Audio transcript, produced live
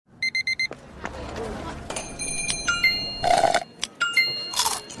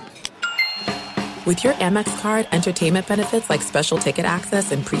With your Amex card, entertainment benefits like special ticket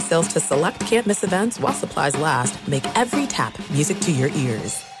access and pre-sales to select can't-miss events while supplies last make every tap music to your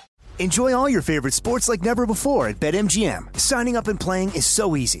ears. Enjoy all your favorite sports like never before at BetMGM. Signing up and playing is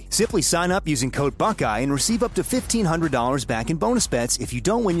so easy. Simply sign up using code Buckeye and receive up to $1,500 back in bonus bets if you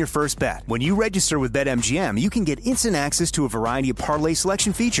don't win your first bet. When you register with BetMGM, you can get instant access to a variety of parlay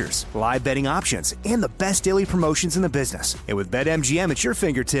selection features, live betting options, and the best daily promotions in the business. And with BetMGM at your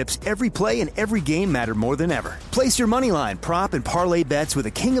fingertips, every play and every game matter more than ever. Place your moneyline, prop, and parlay bets with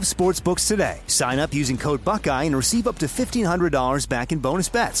the king of sportsbooks today. Sign up using code Buckeye and receive up to $1,500 back in bonus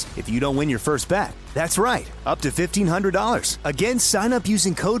bets if you don't win your first bet. That's right, up to $1,500. Again, sign up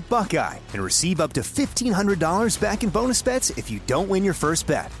using code Buckeye and receive up to $1,500 back in bonus bets if you don't win your first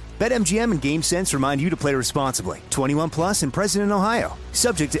bet. BetMGM and GameSense remind you to play responsibly. 21 plus and present in Ohio.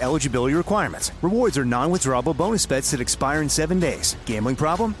 Subject to eligibility requirements. Rewards are non-withdrawable bonus bets that expire in 7 days. Gambling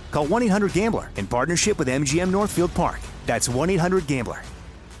problem? Call 1-800-GAMBLER in partnership with MGM Northfield Park. That's 1-800-GAMBLER.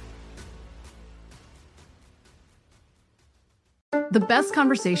 The best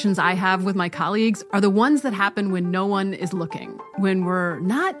conversations I have with my colleagues are the ones that happen when no one is looking, when we're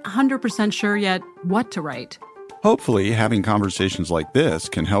not 100% sure yet what to write. Hopefully, having conversations like this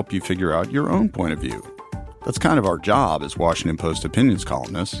can help you figure out your own point of view. That's kind of our job as Washington Post opinions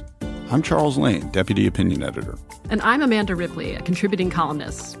columnists. I'm Charles Lane, Deputy Opinion Editor. And I'm Amanda Ripley, a contributing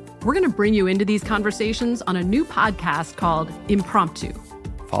columnist. We're going to bring you into these conversations on a new podcast called Impromptu.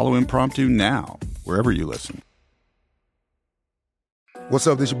 Follow Impromptu now, wherever you listen. What's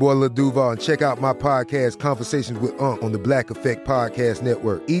up, this your boy Lil Duval, and check out my podcast, Conversations with Unc, on the Black Effect Podcast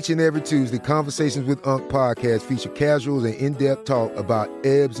Network. Each and every Tuesday, Conversations with Unc podcast feature casuals and in-depth talk about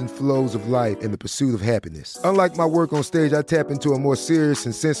ebbs and flows of life and the pursuit of happiness. Unlike my work on stage, I tap into a more serious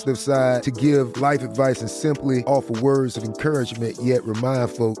and sensitive side to give life advice and simply offer words of encouragement, yet remind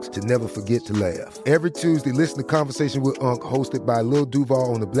folks to never forget to laugh. Every Tuesday, listen to Conversation with Unc, hosted by Lil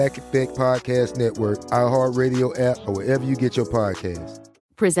Duval on the Black Effect Podcast Network, iHeartRadio app, or wherever you get your podcasts.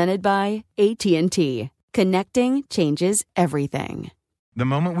 Presented by AT&T. Connecting changes everything. The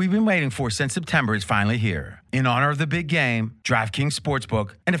moment we've been waiting for since September is finally here. In honor of the big game, DraftKings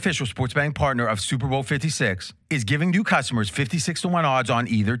Sportsbook, an official sports betting partner of Super Bowl 56, is giving new customers 56-1 odds on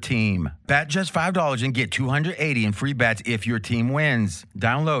either team. Bet just $5 and get $280 in free bets if your team wins.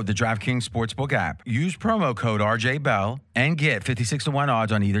 Download the DraftKings Sportsbook app. Use promo code RJBell and get 56-1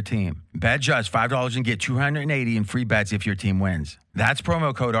 odds on either team. Bet just $5 and get $280 in free bets if your team wins. That's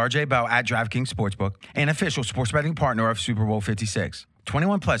promo code RJBell at DraftKings Sportsbook, an official sports betting partner of Super Bowl 56.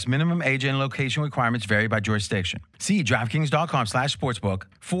 21 plus minimum age and location requirements vary by jurisdiction. See DraftKings.com/sportsbook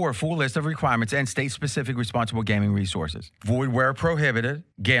for a full list of requirements and state-specific responsible gaming resources. Void where prohibited.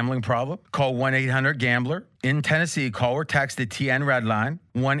 Gambling problem? Call 1-800-GAMBLER. In Tennessee, call or text the TN Red Line,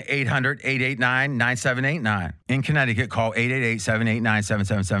 1-800-889-9789. In Connecticut, call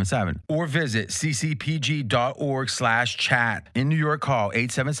 888-789-7777. Or visit ccpg.org/chat. In New York, call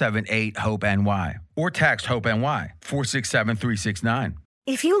 877-8-HOPE-NY. Or text HOPE-NY, 467-369.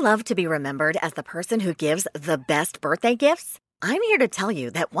 If you love to be remembered as the person who gives the best birthday gifts, I'm here to tell you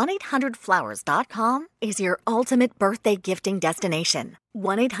that 1-800-Flowers.com is your ultimate birthday gifting destination.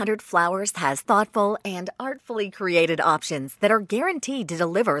 1-800-Flowers has thoughtful and artfully created options that are guaranteed to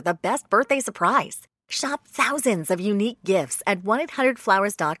deliver the best birthday surprise. Shop thousands of unique gifts at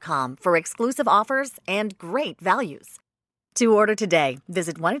 1-800-Flowers.com for exclusive offers and great values. To order today,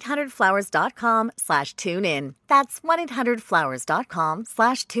 visit 1-800-Flowers.com/tune-in. That's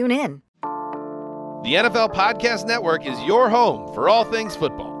 1-800-Flowers.com/tune-in. The NFL Podcast Network is your home for all things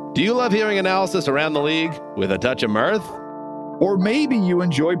football. Do you love hearing analysis around the league with a touch of mirth? Or maybe you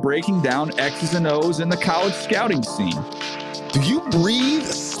enjoy breaking down X's and O's in the college scouting scene. Do you breathe,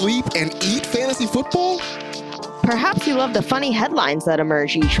 sleep, and eat fantasy football? Perhaps you love the funny headlines that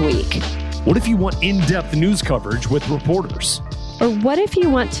emerge each week. What if you want in-depth news coverage with reporters? Or what if you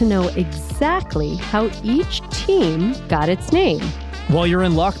want to know exactly how each team got its name? Well, you're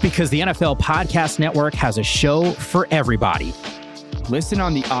in luck because the NFL Podcast Network has a show for everybody. Listen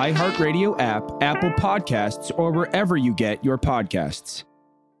on the iHeartRadio app, Apple Podcasts, or wherever you get your podcasts.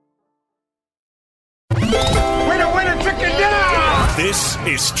 Winner, winner, chicken dinner! This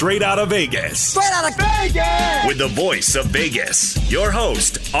is Straight Outta Vegas. Straight Outta Vegas! With the voice of Vegas, your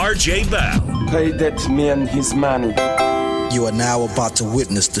host, RJ Bell. Pay that man his money. You are now about to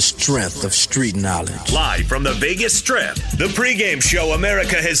witness the strength of street knowledge. Live from the Vegas Strip, the pregame show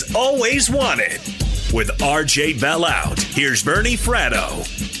America has always wanted. With RJ Bell out, here's Bernie Fratto.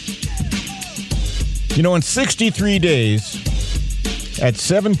 You know, in 63 days, at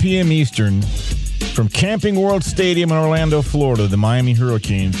 7 p.m. Eastern, From Camping World Stadium in Orlando, Florida, the Miami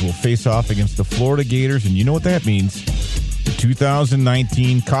Hurricanes will face off against the Florida Gators, and you know what that means. The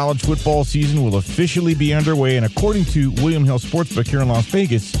 2019 college football season will officially be underway, and according to William Hill Sportsbook here in Las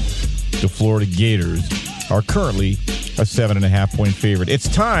Vegas, the Florida Gators are currently a 7.5-point favorite. It's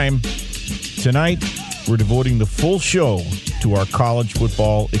time. Tonight, we're devoting the full show to our college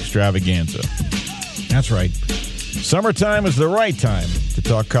football extravaganza. That's right. Summertime is the right time to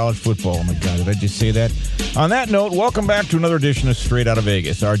talk college football. Oh, my God, did I just say that? On that note, welcome back to another edition of Straight Out of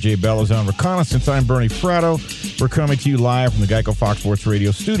Vegas. RJ Bell is on reconnaissance. I'm Bernie Fratto. We're coming to you live from the Geico Fox Sports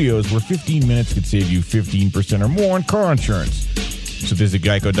Radio studios, where 15 minutes could save you 15% or more on car insurance. So visit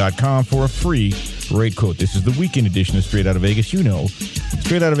geico.com for a free rate quote. This is the weekend edition of Straight Out of Vegas. You know,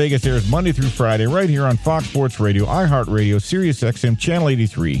 Straight Out of Vegas airs Monday through Friday right here on Fox Sports Radio, iHeartRadio, Sirius XM, Channel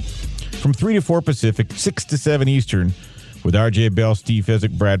 83, from 3 to 4 Pacific, 6 to 7 Eastern, with RJ Bell, Steve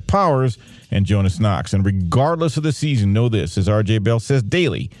Fezzik, Brad Powers, and Jonas Knox. And regardless of the season, know this, as RJ Bell says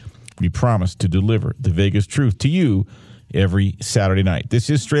daily, we promise to deliver the Vegas truth to you every Saturday night. This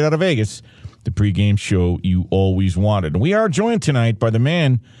is Straight Out of Vegas, the pregame show you always wanted. And we are joined tonight by the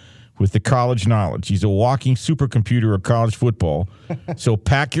man with the college knowledge. He's a walking supercomputer of college football. So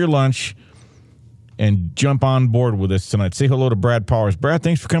pack your lunch and jump on board with us tonight. Say hello to Brad Powers. Brad,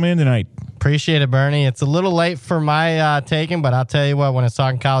 thanks for coming in tonight. Appreciate it, Bernie. It's a little late for my taking, but I'll tell you what, when it's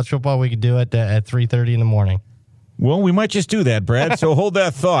talking college football, we could do it at 3:30 in the morning. Well, we might just do that, Brad, so hold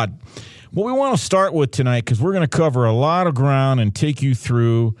that thought. What we want to start with tonight, because we're going to cover a lot of ground and take you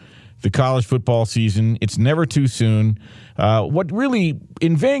through the college football season. It's never too soon. What really,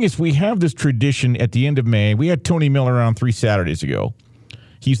 in Vegas, we have this tradition at the end of May. We had Tony Miller on 3 Saturdays ago.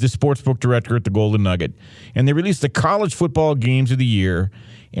 He's the sportsbook director at the Golden Nugget. And they released the college football games of the year,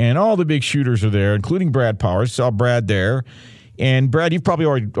 and all the big shooters are there, including Brad Powers. Saw Brad there. And, Brad, you've probably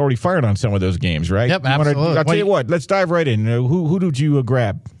already fired on some of those games, right? Yep, absolutely. I'll tell you what, let's dive right in. Who did you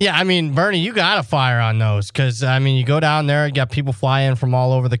grab? Yeah, I mean, Bernie, you got to fire on those because, I mean, you go down there, you got people flying from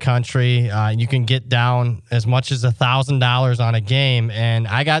all over the country. You can get down as much as $1,000 on a game. And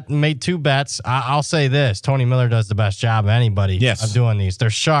I made 2 bets. I'll say this. Tony Miller does the best job of anybody of doing these. They're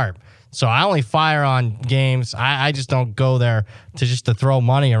sharp. So I only fire on games. I just don't go there to throw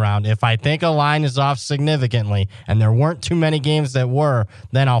money around. If I think a line is off significantly, and there weren't too many games that were,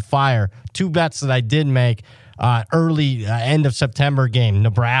 then I'll fire. 2 bets that I did make early end of September game.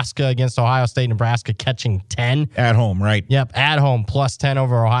 Nebraska against Ohio State. Nebraska catching 10. At home, right? Yep, at home, plus 10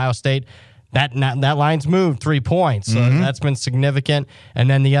 over Ohio State. That line's moved 3 points, so that's been significant. And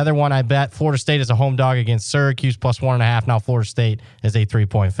then the other one I bet, Florida State is a home dog against Syracuse, plus 1.5. Now Florida State is a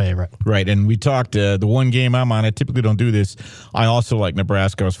 3-point favorite. Right, and we talked, the one game I'm on, I typically don't do this. I also like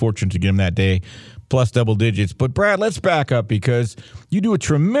Nebraska. I was fortunate to get them that day, plus double digits. But, Brad, let's back up because you do a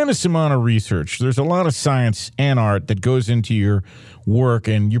tremendous amount of research. There's a lot of science and art that goes into your work,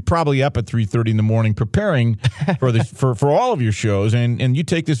 and you're probably up at 3:30 in the morning preparing for this for all of your shows, and you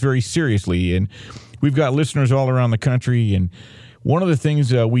take this very seriously. And we've got listeners all around the country, and one of the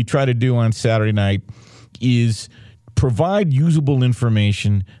things we try to do on Saturday night is provide usable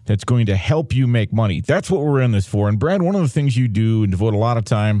information that's going to help you make money. That's what we're in this for. And, Brad, one of the things you do and devote a lot of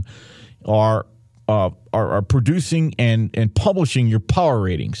time are producing and publishing your power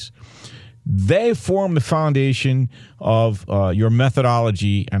ratings. They form the foundation of your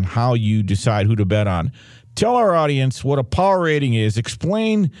methodology and how you decide who to bet on. Tell our audience what a power rating is.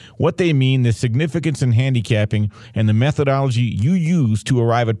 Explain what they mean, the significance in handicapping, and the methodology you use to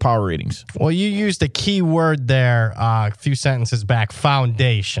arrive at power ratings. Well, you used a key word there a few sentences back,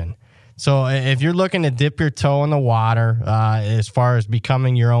 foundation. So if you're looking to dip your toe in the water as far as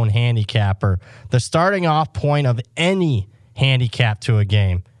becoming your own handicapper, the starting off point of any handicap to a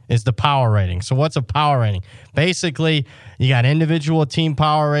game is the power rating. So what's a power rating? Basically, you got individual team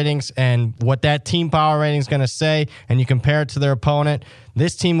power ratings and what that team power rating is going to say, and you compare it to their opponent.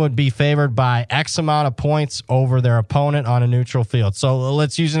 This team would be favored by X amount of points over their opponent on a neutral field. So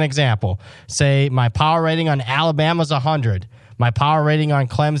let's use an example. Say my power rating on Alabama's 100. My power rating on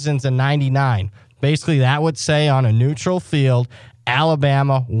Clemson's a 99. Basically, that would say on a neutral field,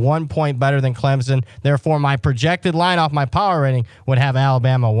 Alabama 1 point better than Clemson. Therefore, my projected line off my power rating would have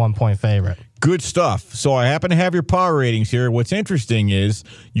Alabama a 1 point favorite. Good stuff. So I happen to have your power ratings here. What's interesting is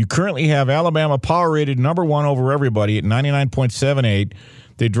you currently have Alabama power rated number 1 over everybody at 99.78.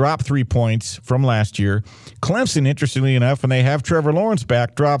 They dropped 3 points from last year. Clemson, interestingly enough, when they have Trevor Lawrence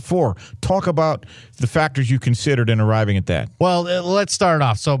back, dropped 4. Talk about the factors you considered in arriving at that. Well, let's start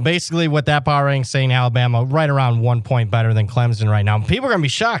off. So basically what that power rating is saying, Alabama right around 1 point better than Clemson right now. People are going to be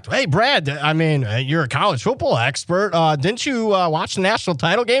shocked. Hey, Brad, I mean, you're a college football expert. Didn't you watch the national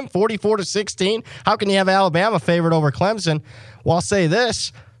title game, 44-16? How can you have Alabama favored over Clemson? Well, I'll say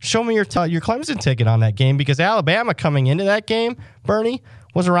this. Show me your Clemson ticket on that game, because Alabama coming into that game, Bernie,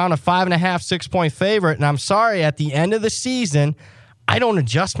 was around a 5.5, 6 point favorite. And I'm sorry, at the end of the season, I don't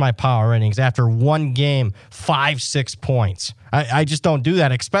adjust my power ratings after one game, 5, 6 points. I just don't do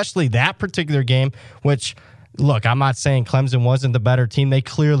that, especially that particular game, which, look, I'm not saying Clemson wasn't the better team. They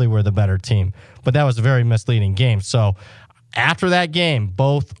clearly were the better team, but that was a very misleading game. So after that game,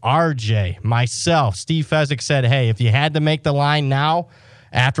 both RJ, myself, Steve Fezzik said, hey, if you had to make the line now,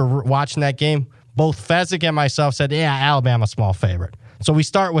 after watching that game, both Fezzik and myself said, yeah, Alabama small favorite. So we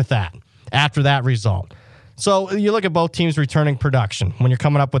start with that after that result. So you look at both teams returning production when you're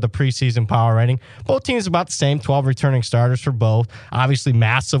coming up with a preseason power rating. Both teams about the same, 12 returning starters for both. Obviously,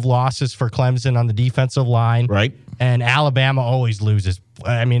 massive losses for Clemson on the defensive line. Right. And Alabama always loses.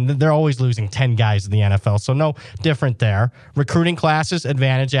 I mean, they're always losing 10 guys in the NFL, so no different there. Recruiting classes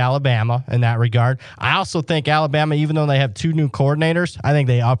advantage Alabama in that regard. I also think Alabama, even though they have 2 new coordinators, I think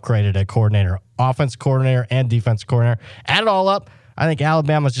they upgraded at coordinator, offense coordinator and defense coordinator. Add it all up, I think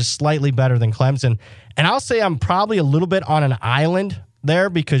Alabama's just slightly better than Clemson. And I'll say I'm probably a little bit on an island there,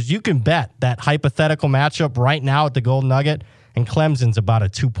 because you can bet that hypothetical matchup right now at the Golden Nugget, and Clemson's about a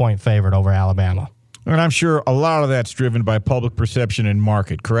 2 point favorite over Alabama. And I'm sure a lot of that's driven by public perception and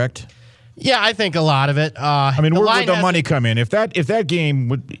market, correct? Yeah, I think a lot of it. I mean, where would the money come in? If that game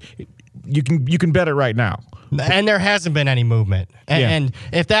would, you can bet it right now. And there hasn't been any movement. And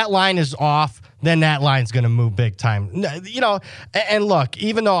if that line is off, then that line's going to move big time. You know, and look,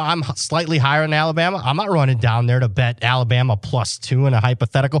 even though I'm slightly higher in Alabama, I'm not running down there to bet Alabama +2 in a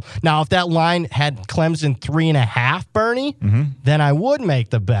hypothetical. Now, if that line had Clemson 3.5, Bernie, then I would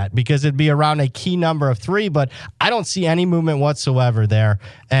make the bet, because it'd be around a key number of 3, but I don't see any movement whatsoever there.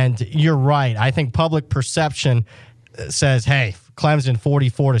 And you're right. I think public perception says, hey, Clemson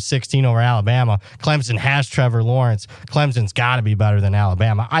 44-16 over Alabama. Clemson has Trevor Lawrence. Clemson's got to be better than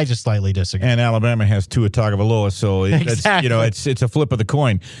Alabama. I just slightly disagree. And Alabama has Tua Tagovailoa, so exactly. It's a flip of the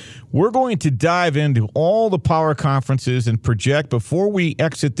coin. We're going to dive into all the power conferences and project before we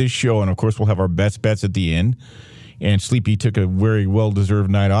exit this show, and of course we'll have our best bets at the end. And Sleepy took a very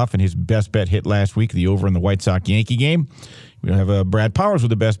well-deserved night off, and his best bet hit last week, the over in the White Sox-Yankee game. We'll have Brad Powers with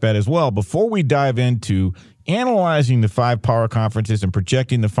the best bet as well. Before we dive into analyzing the 5 power conferences and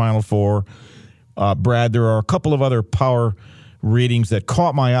projecting the Final Four, Brad, there are a couple of other power ratings that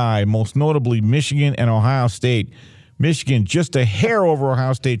caught my eye, most notably Michigan and Ohio State. Michigan just a hair over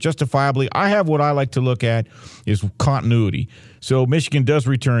Ohio State, justifiably. I have what I like to look at is continuity. So Michigan does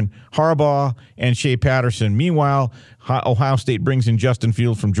return Harbaugh and Shea Patterson. Meanwhile, Ohio State brings in Justin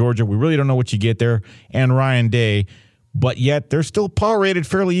Fields from Georgia. We really don't know what you get there, and Ryan Day. But yet they're still power rated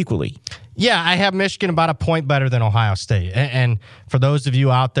fairly equally. Yeah, I have Michigan about a point better than Ohio State. And for those of you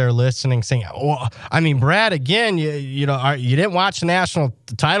out there listening, saying, well, I mean, Brad, again, you didn't watch the national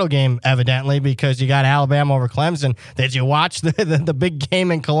title game, evidently, because you got Alabama over Clemson. Did you watch the big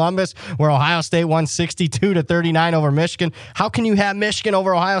game in Columbus where Ohio State won 62-39 over Michigan? How can you have Michigan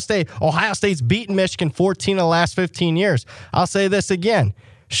over Ohio State? Ohio State's beaten Michigan 14 of the last 15 years. I'll say this again.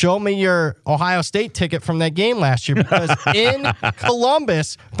 Show me your Ohio State ticket from that game last year, because in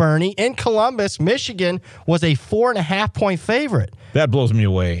Columbus, Bernie, Michigan was a 4.5 point favorite. That blows me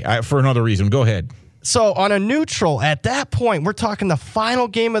away for another reason. Go ahead. So on a neutral, at that point, we're talking the final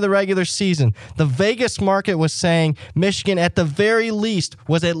game of the regular season. The Vegas market was saying Michigan, at the very least,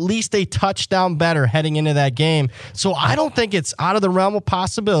 was at least a touchdown better heading into that game. So I don't think it's out of the realm of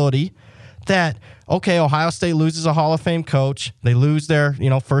possibility that, okay, Ohio State loses a Hall of Fame coach. They lose their,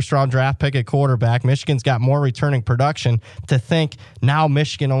 first-round draft pick at quarterback. Michigan's got more returning production. To think now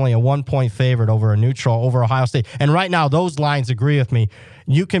Michigan only a 1 point favorite over a neutral over Ohio State. And right now, those lines agree with me.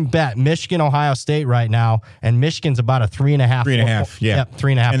 You can bet Michigan, Ohio State right now, and Michigan's about a 3.5. 3.5, yeah. Yep,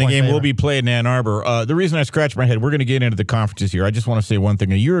 3.5. And the game favorite. will be played in Ann Arbor. The reason I scratched my head, we're going to get into the conferences here. I just want to say one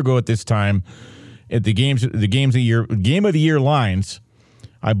thing. A year ago at this time, at the game of the year lines,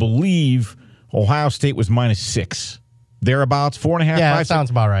 I believe Ohio State was -6. Thereabouts, 4.5. Yeah, that sounds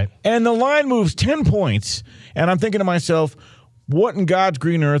about right. And the line moves 10 points. And I'm thinking to myself, what in God's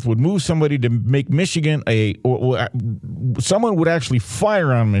green earth would move somebody to make Michigan someone would actually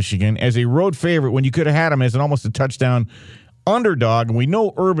fire on Michigan as a road favorite when you could have had them as almost a touchdown underdog? And we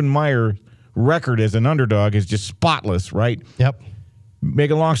know Urban Meyer's record as an underdog is just spotless, right? Yep.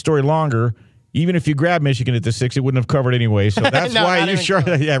 Make a long story longer. Even if you grab Michigan at the 6, it wouldn't have covered anyway. So that's why you sure.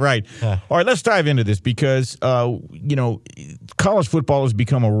 Yeah, right. All right, let's dive into this because, college football has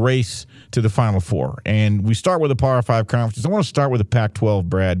become a race to the Final Four. And we start with the Power 5 conferences. I want to start with the Pac-12,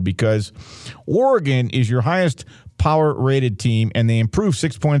 Brad, because Oregon is your highest power-rated team, and they improved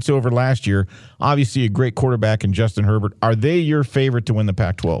 6 points over last year. Obviously, a great quarterback in Justin Herbert. Are they your favorite to win the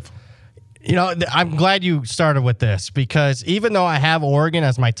Pac-12? I'm glad you started with this because even though I have Oregon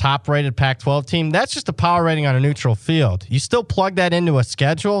as my top-rated Pac-12 team, that's just a power rating on a neutral field. You still plug that into a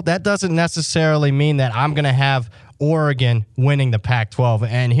schedule. That doesn't necessarily mean that I'm going to have Oregon winning the Pac-12.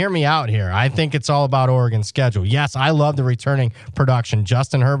 And hear me out here. I think it's all about Oregon's schedule. Yes, I love the returning production.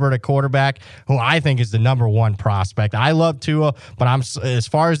 Justin Herbert, a quarterback, who I think is the number one prospect. I love Tua, but as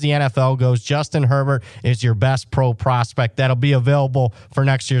far as the NFL goes, Justin Herbert is your best pro prospect that'll be available for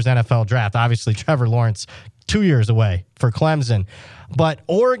next year's NFL draft. Obviously, Trevor Lawrence 2 years away for Clemson. But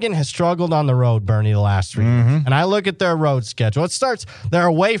Oregon has struggled on the road, Bernie, the last 3 years. And I look at their road schedule. They're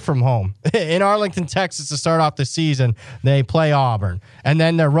away from home. In Arlington, Texas, to start off the season, they play Auburn. And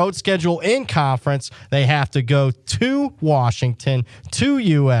then their road schedule in conference, they have to go to Washington, to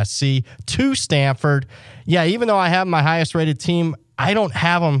USC, to Stanford. Yeah, even though I have my highest rated team, I don't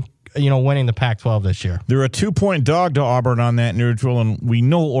have them winning the Pac-12 this year. They're a 2-point dog to Auburn on that neutral, and we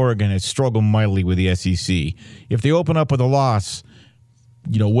know Oregon has struggled mightily with the SEC. If they open up with a loss,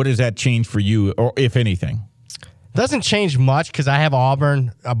 what does that change for you, or if anything? Doesn't change much because I have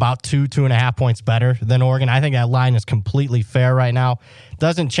Auburn about 2.5 points better than Oregon. I think that line is completely fair right now.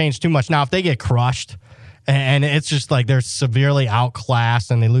 Doesn't change too much. Now, if they get crushed, and it's just like they're severely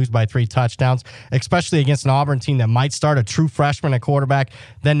outclassed and they lose by 3 touchdowns, especially against an Auburn team that might start a true freshman at quarterback,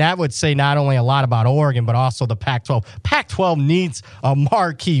 then that would say not only a lot about Oregon, but also the Pac-12. Pac-12 needs a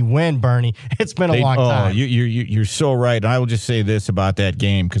marquee win, Bernie. It's been a long time. You're so right. And I will just say this about that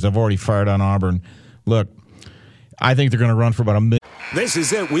game because I've already fired on Auburn. Look, I think they're going to run for about $1 million. This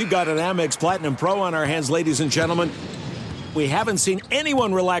is it. We've got an Amex Platinum Pro on our hands, ladies and gentlemen. We haven't seen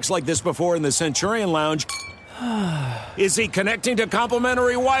anyone relax like this before in the Centurion Lounge. Is he connecting to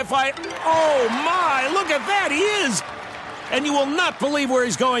complimentary Wi-Fi? Oh, my! Look at that! He is! And you will not believe where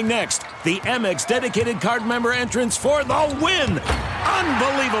he's going next. The Amex dedicated card member entrance for the win!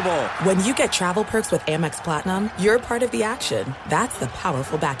 Unbelievable! When you get travel perks with Amex Platinum, you're part of the action. That's the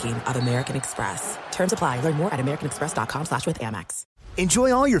powerful backing of American Express. Terms apply. Learn more at americanexpress.com/withAmex.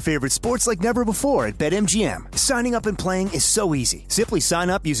 Enjoy all your favorite sports like never before at BetMGM. Signing up and playing is so easy. Simply sign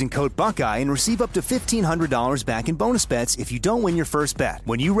up using code Buckeye and receive up to $1,500 back in bonus bets if you don't win your first bet.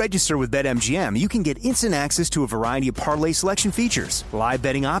 When you register with BetMGM, you can get instant access to a variety of parlay selection features, live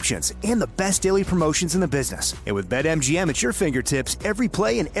betting options, and the best daily promotions in the business. And with BetMGM at your fingertips, every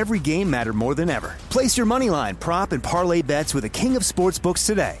play and every game matter more than ever. Place your moneyline, prop, and parlay bets with the king of sportsbooks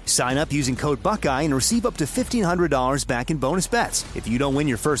today. Sign up using code Buckeye and receive up to $1,500 back in bonus bets if you don't win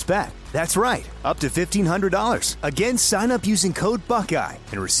your first bet. That's right, up to $1,500. Again, sign up using code Buckeye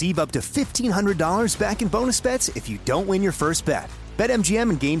and receive up to $1,500 back in bonus bets if you don't win your first bet. BetMGM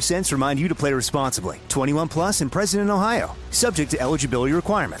and GameSense remind you to play responsibly. 21 plus and present in Ohio. Subject to eligibility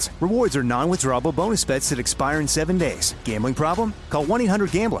requirements. Rewards are non-withdrawable bonus bets that expire in 7 days. Gambling problem? Call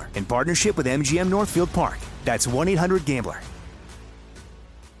 1-800-GAMBLER in partnership with MGM Northfield Park. That's 1-800-GAMBLER.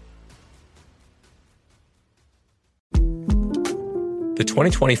 The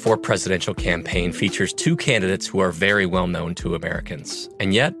 2024 presidential campaign features 2 candidates who are very well known to Americans.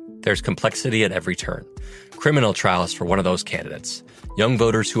 And yet, there's complexity at every turn. Criminal trials for one of those candidates. Young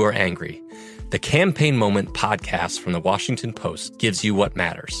voters who are angry. The Campaign Moment podcast from the Washington Post gives you what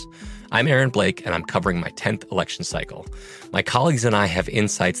matters. I'm Aaron Blake, and I'm covering my 10th election cycle. My colleagues and I have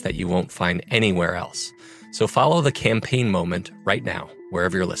insights that you won't find anywhere else. So follow The Campaign Moment right now,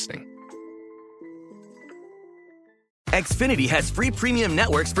 wherever you're listening. Xfinity has free premium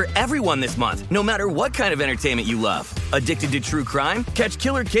networks for everyone this month, no matter what kind of entertainment you love. Addicted to true crime? Catch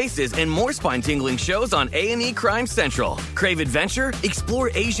killer cases and more spine-tingling shows on A&E Crime Central. Crave adventure?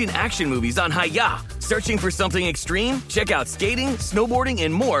 Explore Asian action movies on Hi-YAH. Searching for something extreme? Check out skating, snowboarding,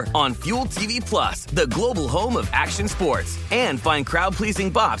 and more on Fuel TV Plus, the global home of action sports. And find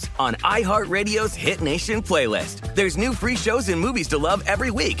crowd-pleasing bops on iHeartRadio's Hit Nation playlist. There's new free shows and movies to love every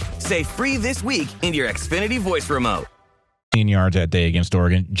week. Say free this week in your Xfinity voice remote. Yards that day against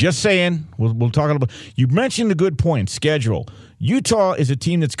Oregon. Just saying, we'll talk about. You mentioned the good point, schedule. Utah is a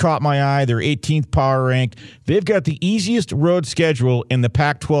team that's caught my eye. They're 18th power ranked. They've got the easiest road schedule in the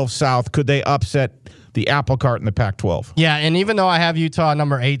Pac-12 South. Could they upset the apple cart in the Pac-12? Yeah, and even though I have Utah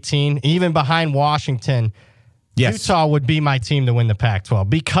number 18, even behind Washington, Yes. Utah would be my team to win the Pac-12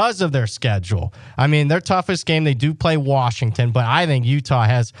 because of their schedule. I mean, their toughest game, they do play Washington, but I think Utah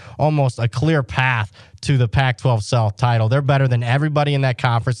has almost a clear path to the Pac-12 South title. They're better than everybody in that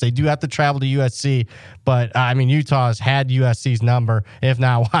conference. They do have to travel to USC, but I mean, Utah has had USC's number. If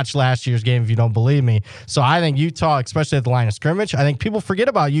not, watch last year's game if you don't believe me. So I think Utah, especially at the line of scrimmage, I think people forget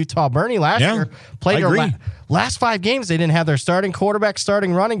about Utah. Bernie last year played their last 5 games. They didn't have their starting quarterback,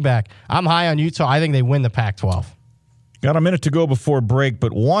 starting running back. I'm high on Utah. I think they win the Pac-12. Got a minute to go before break,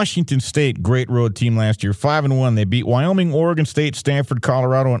 but Washington State, great road team last year, 5-1. They beat Wyoming, Oregon State, Stanford,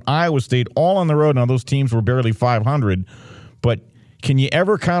 Colorado, and Iowa State all on the road. Now, those teams were barely 500, but can you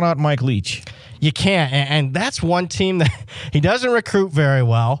ever count out Mike Leach? You can't, and that's one team that he doesn't recruit very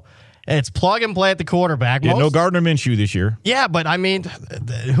well. It's plug and play at the quarterback. Yeah, no Gardner Minshew this year. Yeah, but I mean,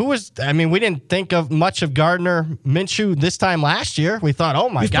 we didn't think of much of Gardner Minshew this time last year. We thought, oh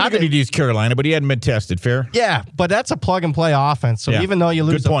my God. He's pretty good at East Carolina, but he hadn't been tested, fair? Yeah, but that's a plug and play offense. So even though you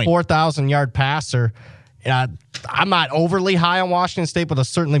lose a 4,000-yard passer, I'm not overly high on Washington State, but they'll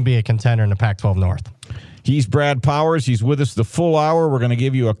certainly be a contender in the Pac-12 North. He's Brad Powers. He's with us the full hour. We're going to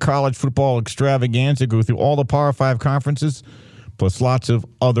give you a college football extravaganza, go through all the Power 5 conferences, plus lots of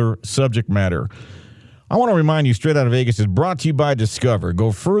other subject matter. I want to remind you, Straight Out of Vegas is brought to you by Discover.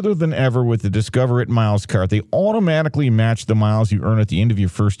 Go further than ever with the Discover It Miles card. They automatically match the miles you earn at the end of your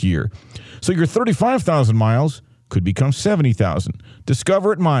first year. So your 35,000 miles could become 70,000.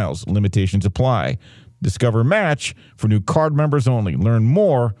 Discover It Miles. Limitations apply. Discover Match for new card members only. Learn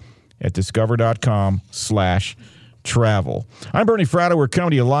more at discover.com/travel. I'm Bernie Fratto. We're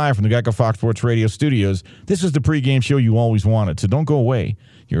coming to you live from the Geico Fox Sports Radio studios. This is the pregame show you always wanted, so don't go away.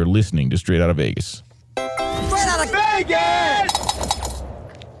 You're listening to Straight Out of Vegas. Straight Out of Vegas!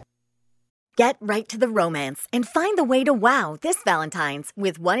 Get right to the romance and find the way to wow this Valentine's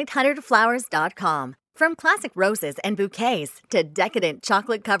with 1-800-Flowers.com. From classic roses and bouquets to decadent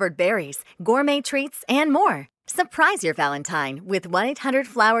chocolate-covered berries, gourmet treats, and more. Surprise your Valentine with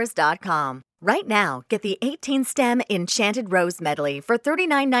 1-800-Flowers.com. Right now, get the 18-stem Enchanted Rose Medley for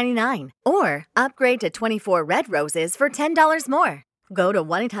 $39.99 or upgrade to 24 red roses for $10 more. Go to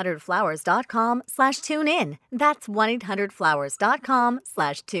 1-800-Flowers.com/tune-in. That's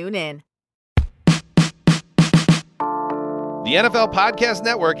 1-800-Flowers.com/tune-in. The NFL Podcast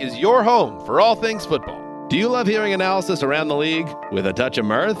Network is your home for all things football. Do you love hearing analysis around the league with a touch of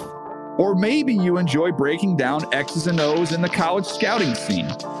mirth? Or maybe you enjoy breaking down X's and O's in the college scouting scene.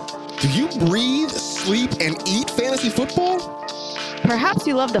 Do you breathe, sleep, and eat fantasy football? Perhaps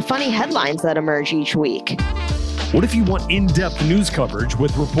you love the funny headlines that emerge each week. What if you want in-depth news coverage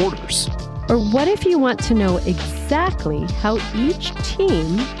with reporters? Or what if you want to know exactly how each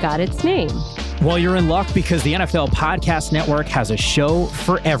team got its name? Well, you're in luck because the NFL Podcast Network has a show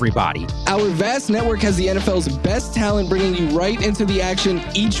for everybody. Our vast network has the NFL's best talent bringing you right into the action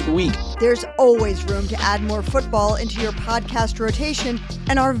each week. There's always room to add more football into your podcast rotation,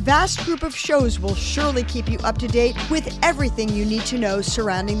 and our vast group of shows will surely keep you up to date with everything you need to know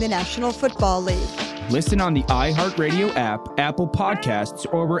surrounding the National Football League. Listen on the iHeartRadio app, Apple Podcasts,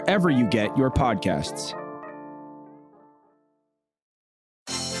 or wherever you get your podcasts.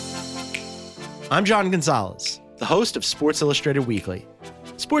 I'm John Gonzalez, the host of Sports Illustrated Weekly.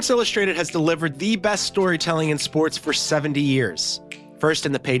 Sports Illustrated has delivered the best storytelling in sports for 70 years. First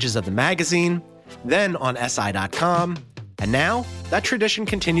in the pages of the magazine, then on SI.com, and now that tradition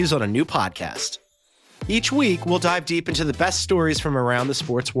continues on a new podcast. Each week, we'll dive deep into the best stories from around the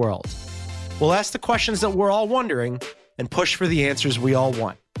sports world. We'll ask the questions that we're all wondering and push for the answers we all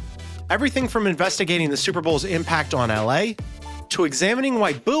want. Everything from investigating the Super Bowl's impact on LA to examining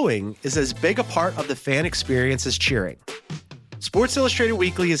why booing is as big a part of the fan experience as cheering. Sports Illustrated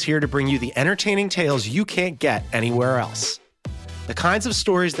Weekly is here to bring you the entertaining tales you can't get anywhere else. The kinds of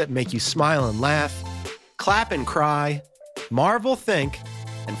stories that make you smile and laugh, clap and cry, marvel, think,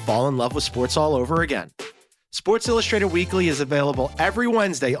 and fall in love with sports all over again. Sports Illustrated Weekly is available every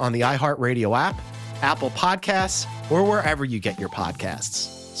Wednesday on the iHeartRadio app, Apple Podcasts, or wherever you get your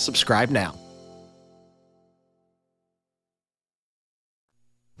podcasts. Subscribe now.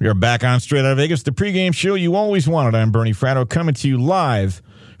 We are back on Straight Out of Vegas, the pregame show you always wanted. I'm Bernie Fratto, coming to you live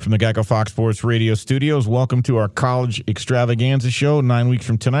from the Geico Fox Sports Radio studios. Welcome to our college extravaganza show. 9 weeks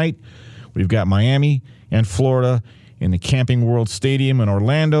from tonight, we've got Miami and Florida in the Camping World Stadium in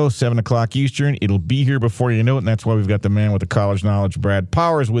Orlando, 7 o'clock Eastern. It'll be here before you know it, and that's why we've got the man with the college knowledge, Brad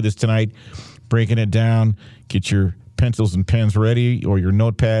Powers, with us tonight, breaking it down. Get your pencils and pens ready or your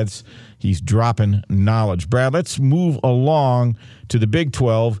notepads. He's dropping knowledge. Brad, let's move along to the Big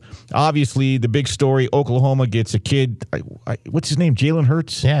 12. Obviously, the big story, Oklahoma gets a kid. What's his name? Jalen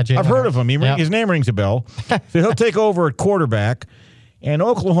Hurts? Yeah, Jalen I've heard Hurts. of him. His name rings a bell. So he'll take over at quarterback. And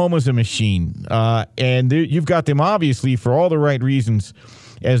Oklahoma's a machine. And you've got them, obviously, for all the right reasons,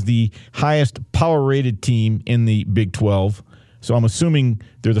 as the highest power-rated team in the Big 12. So I'm assuming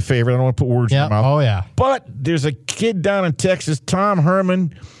they're the favorite. I don't want to put words in your mouth. Oh, yeah. But there's a kid down in Texas, Tom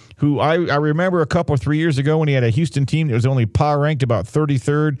Herman, who I remember a couple or 3 years ago when he had a Houston team that was only power ranked about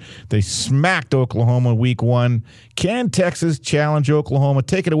 33rd. They smacked Oklahoma week 1. Can Texas challenge Oklahoma?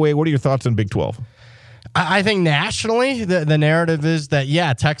 Take it away. What are your thoughts on Big 12? I think nationally, the narrative is that,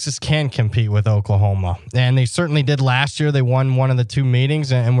 Texas can compete with Oklahoma. And they certainly did last year. They won one of the 2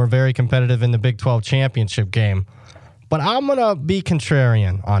 meetings and were very competitive in the Big 12 championship game. But I'm going to be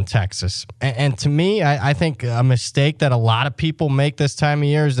contrarian on Texas. And to me, I think a mistake that a lot of people make this time of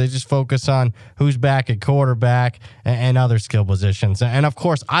year is they just focus on who's back at quarterback and other skill positions. And, of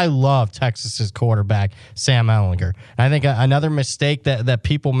course, I love Texas's quarterback, Sam Ehlinger. And I think another mistake that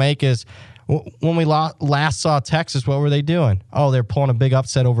people make is when we last saw Texas, what were they doing? Oh, they're pulling a big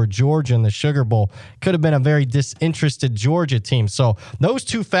upset over Georgia in the Sugar Bowl. Could have been a very disinterested Georgia team. So those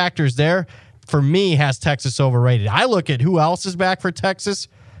 2 factors there, for me, has Texas overrated. I look at who else is back for Texas,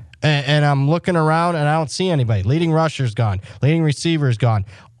 and I'm looking around, and I don't see anybody. Leading rusher's gone. Leading receiver's gone.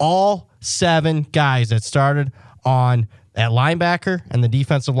 All 7 guys that started at linebacker and the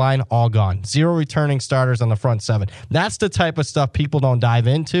defensive line, all gone. 0 returning starters on the front 7. That's the type of stuff people don't dive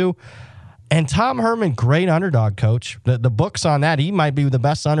into. And Tom Herman, great underdog coach. The book's on that. He might be the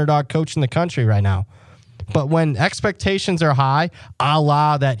best underdog coach in the country right now. But when expectations are high, a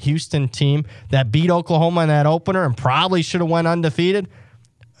la that Houston team that beat Oklahoma in that opener and probably should have went undefeated,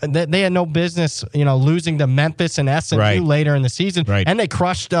 they had no business, losing to Memphis and SMU later in the season. Right. And they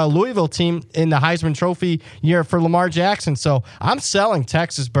crushed Louisville team in the Heisman Trophy year for Lamar Jackson. So I'm selling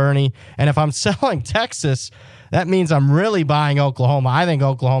Texas, Bernie. And if I'm selling Texas, that means I'm really buying Oklahoma. I think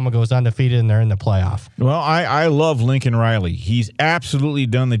Oklahoma goes undefeated and they're in the playoff. Well, I love Lincoln Riley. He's absolutely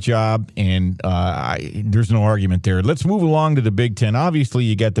done the job, and there's no argument there. Let's move along to the Big Ten. Obviously,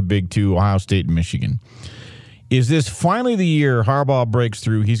 you got the Big 2, Ohio State and Michigan. Is this finally the year Harbaugh breaks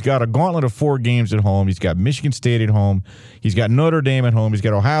through? He's got a gauntlet of 4 games at home. He's got Michigan State at home. He's got Notre Dame at home. He's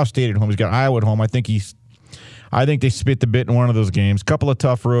got Ohio State at home. He's got Iowa at home. I think they spit the bit in one of those games. Couple of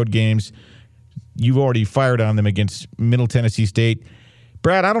tough road games. You've already fired on them against Middle Tennessee State.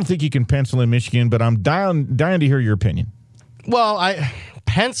 Brad, I don't think you can pencil in Michigan, but I'm dying to hear your opinion. Well,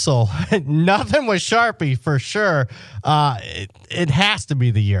 pencil, nothing with Sharpie for sure. It has to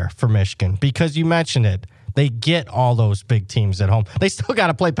be the year for Michigan because you mentioned it. They get all those big teams at home. They still got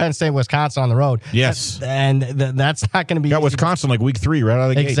to play Penn State, Wisconsin on the road. Yes. And that's not going to be got Wisconsin like week 3 right out of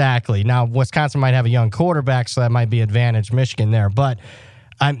the gate. Exactly. Now, Wisconsin might have a young quarterback, so that might be advantage Michigan there. But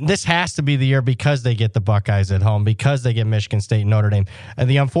this has to be the year because they get the Buckeyes at home, because they get Michigan State and Notre Dame. And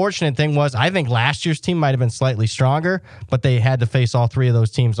the unfortunate thing was I think last year's team might have been slightly stronger, but they had to face all 3 of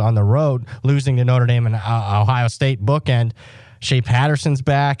those teams on the road, losing to Notre Dame and Ohio State bookend. Shea Patterson's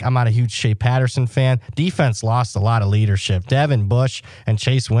back. I'm not a huge Shea Patterson fan. Defense lost a lot of leadership. Devin Bush and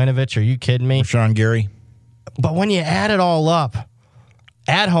Chase Winovich, are you kidding me? Sean Gary. But when you add it all up,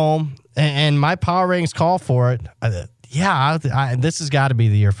 at home, and my power ratings call for it, this has got to be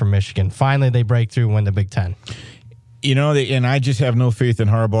the year for Michigan. Finally, they break through and win the Big Ten. And I just have no faith in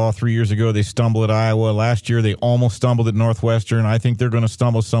Harbaugh. 3 years ago, they stumbled at Iowa. Last year, they almost stumbled at Northwestern. I think they're going to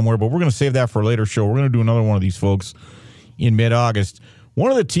stumble somewhere, but we're going to save that for a later show. We're going to do another one of these, folks, in mid-August. One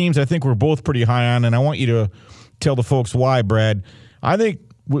of the teams I think we're both pretty high on, and I want you to tell the folks why, Brad. I think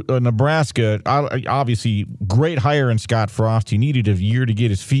Nebraska, obviously, great hire in Scott Frost. He needed a year to get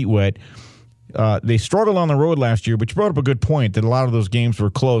his feet wet. They struggled on the road last year, but you brought up a good point that a lot of those games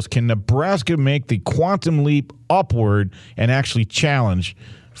were close. Can Nebraska make the quantum leap upward and actually challenge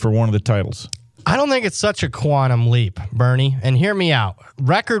for one of the titles? I don't think it's such a quantum leap, Bernie. And hear me out.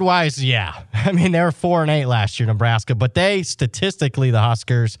 Record-wise, yeah. I mean, they were 4-8 last year, Nebraska, but statistically, the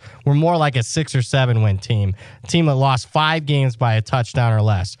Huskers were more like a 6 or 7 win team. A team that lost 5 games by a touchdown or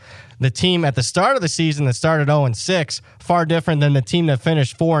less. The team at the start of the season that started 0-6, far different than the team that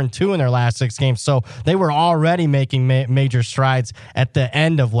finished 4-2 in their last 6 games. So they were already making major strides at the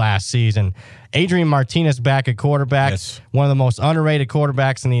end of last season. Adrian Martinez back at quarterback, one of the most underrated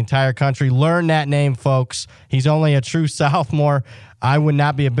quarterbacks in the entire country. Learn that name, folks. He's only a true sophomore. I would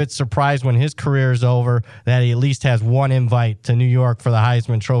not be a bit surprised when his career is over that he at least has one invite to New York for the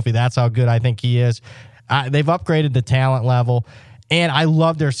Heisman Trophy. That's how good I think he is. They've upgraded the talent level. And I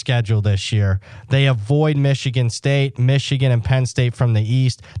love their schedule this year. They avoid Michigan State, Michigan and Penn State from the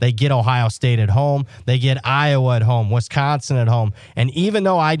East. They get Ohio State at home. They get Iowa at home, Wisconsin at home. And even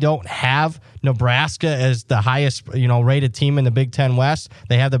though I don't have Nebraska as the highest, rated team in the Big Ten West,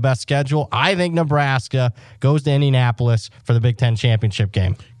 they have the best schedule. I think Nebraska goes to Indianapolis for the Big Ten championship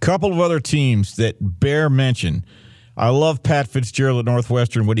game. Couple of other teams that bear mention. I love Pat Fitzgerald at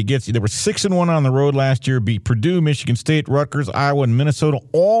Northwestern. What he gets, they were 6-1 on the road last year. Beat Purdue, Michigan State, Rutgers, Iowa, and Minnesota,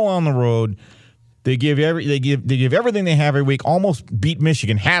 all on the road. They give everything they have every week. Almost beat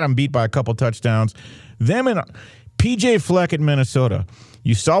Michigan, had them beat by a couple touchdowns. Them and PJ Fleck at Minnesota.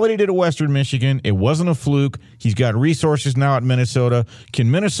 You saw what he did at Western Michigan. It wasn't a fluke. He's got resources now at Minnesota. Can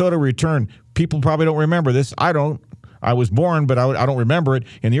Minnesota return? People probably don't remember this. I don't. I was born, but I don't remember it.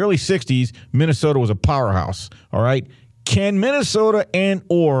 In the early 60s, Minnesota was a powerhouse, all right? Can Minnesota and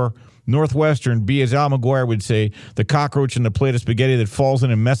or Northwestern be, as Al McGuire would say, the cockroach in the plate of spaghetti that falls in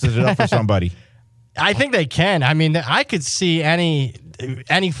and messes it up for somebody? I think they can. I mean, I could see any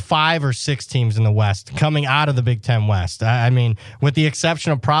 5 or 6 teams in the West coming out of the Big Ten West. I mean, with the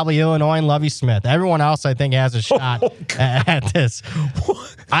exception of probably Illinois and Lovie Smith. Everyone else, I think, has a shot at this.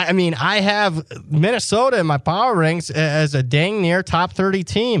 I mean, I have Minnesota in my power rings as a dang near top 30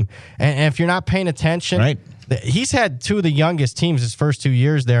 team. And if you're not paying attention, right. He's had 2 of the youngest teams his first 2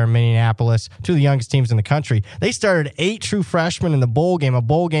 years there in Minneapolis, 2 of the youngest teams in the country. They started 8 true freshmen in the bowl game, a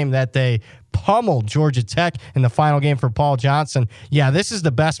bowl game that they pummeled Georgia Tech in the final game for Paul Johnson. Yeah, this is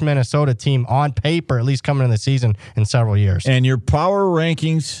the best Minnesota team on paper, at least coming in the season in several years. And your power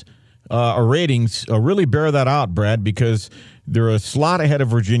rankings or ratings really bear that out, Brad, because they're a slot ahead of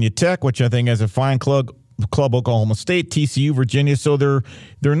Virginia Tech, which I think has a fine club Oklahoma State, TCU, Virginia. So they're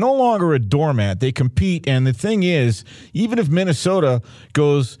no longer a doormat. They compete. And the thing is, even if Minnesota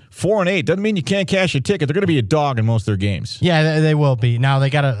goes 4-8, doesn't mean you can't cash your ticket. They're going to be a dog in most of their games. Yeah, they will be. Now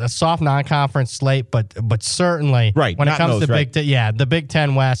they got a soft non-conference slate, but certainly right. When it comes to the Big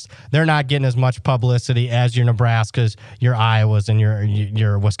Ten West, they're not getting as much publicity as your Nebraskas, your Iowas, and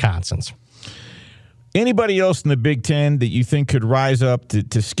your Wisconsins. Anybody else in the Big Ten that you think could rise up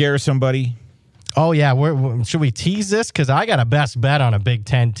to scare somebody? Oh, yeah. Should we tease this? Because I got a best bet on a Big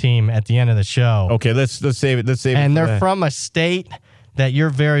Ten team at the end of the show. Okay, let's save it. And they're from a state that you're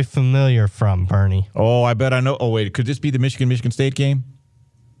very familiar from, Bernie. Oh, I bet I know. Oh, wait. Could this be the Michigan State game?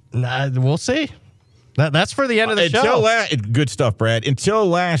 We'll see. That's for the end of the show. Good stuff, Brad. Until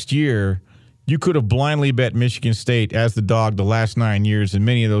last year, you could have blindly bet Michigan State as the dog the last 9 years, and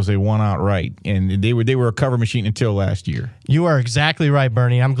many of those they won outright. And they were a cover machine until last year. You are exactly right,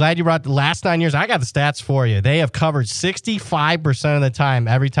 Bernie. I'm glad you brought the last 9 years. I got the stats for you. They have covered 65% of the time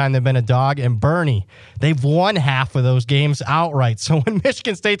every time they've been a dog. And Bernie, they've won half of those games outright. So when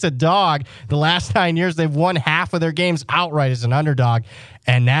Michigan State's a dog, the last 9 years they've won half of their games outright as an underdog.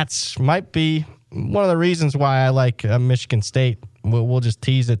 And that's might be one of the reasons why I like Michigan State. We'll just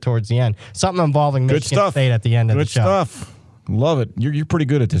tease it towards the end. Something involving Michigan State at the end of the show. Good stuff. Love it. You're pretty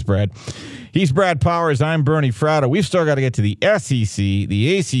good at this, Brad. He's Brad Powers. I'm Bernie Fratto. We've still got to get to the SEC,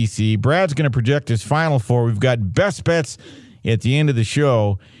 the ACC. Brad's going to project his Final Four. We've got best bets at the end of the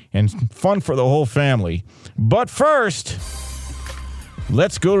show and fun for the whole family. But first,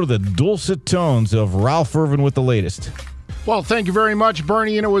 let's go to the dulcet tones of Ralph Irvin with the latest. Well, thank you very much,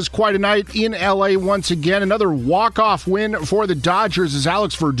 Bernie, and it was quite a night in L.A. once again. Another walk-off win for the Dodgers as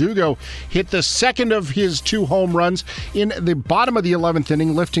Alex Verdugo hit the second of his 2 home runs in the bottom of the 11th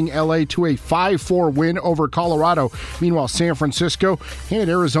inning, lifting L.A. to a 5-4 win over Colorado. Meanwhile, San Francisco handed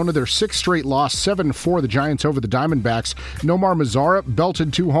Arizona their 6th straight loss, 7-4 the Giants over the Diamondbacks. Nomar Mazara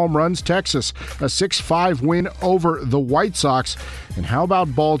belted 2 home runs. Texas, a 6-5 win over the White Sox. And how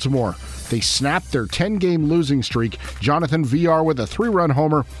about Baltimore? They snapped their 10-game losing streak. Jonathan Villar with a 3-run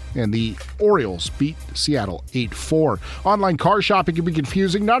homer, and the Orioles beat Seattle 8-4. Online car shopping can be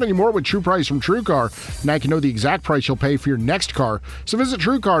confusing. Not anymore with True Price from TrueCar. Now you can know the exact price you'll pay for your next car. So visit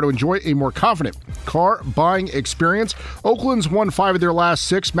TrueCar to enjoy a more confident car buying experience. Oakland's won 5 of their last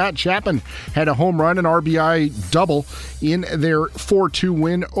 6. Matt Chapman had a home run and RBI double in their 4-2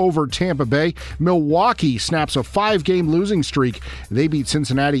 win over Tampa Bay. Milwaukee snaps a 5-game losing streak. They beat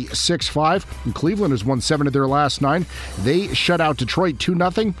Cincinnati 6-5. And Cleveland has won 7 of their last 9. They shut out Detroit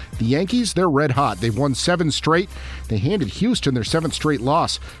 2-0. The Yankees, they're red hot. They've won 7 straight. They handed Houston their 7th straight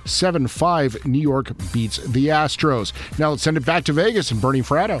loss. 7-5. New York beats the Astros. Now let's send it back to Vegas and Bernie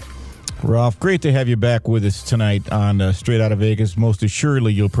Fratto. Ralph, great to have you back with us tonight on Straight Out of Vegas. Most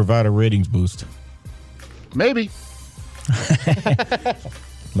assuredly, you'll provide a ratings boost. Maybe.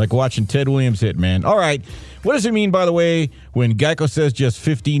 Like watching Ted Williams hit, man. All right. What does it mean, by the way, when Geico says just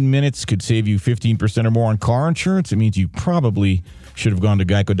 15 minutes could save you 15% or more on car insurance? It means you probably should have gone to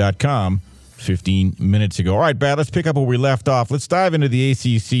geico.com 15 minutes ago. All right, Brad, let's pick up where we left off. Let's dive into the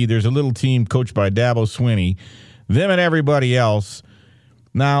ACC. There's a little team coached by Dabo Swinney, them and everybody else.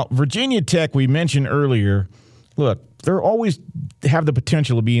 Now, Virginia Tech, we mentioned earlier, look, they're always have the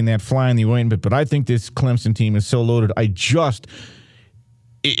potential of being that fly in the ointment, but I think this Clemson team is so loaded.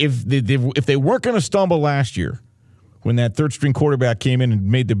 If they weren't going to stumble last year when that third-string quarterback came in and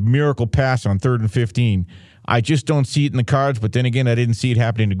made the miracle pass on 3rd and 15, I just don't see it in the cards. But then again, I didn't see it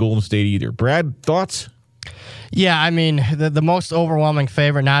happening to Golden State either. Brad, thoughts? Yeah, I mean, the most overwhelming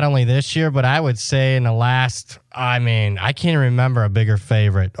favorite, not only this year, but I would say in the last, I can't remember a bigger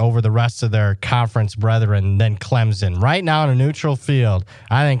favorite over the rest of their conference brethren than Clemson. Right now in a neutral field,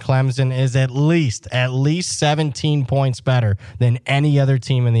 I think Clemson is at least 17 points better than any other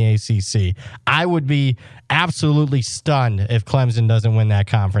team in the ACC. I would be absolutely stunned if Clemson doesn't win that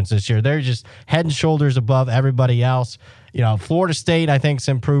conference this year. They're just head and shoulders above everybody else. Florida State, I think, is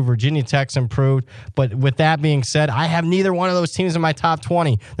improved. Virginia Tech's improved. But with that being said, I have neither one of those teams in my top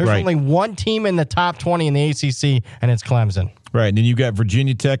 20. There's only one team in the top 20 in the ACC, and it's Clemson. Right. And then you got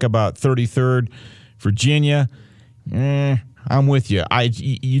Virginia Tech about 33rd. Virginia, I'm with you.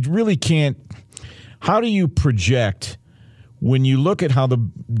 You really can't. How do you project when you look at how the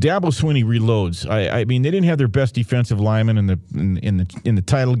Dabo Swinney reloads? I mean, they didn't have their best defensive lineman in the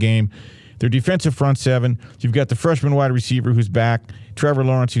title game. Their defensive front seven, you've got the freshman wide receiver who's back, Trevor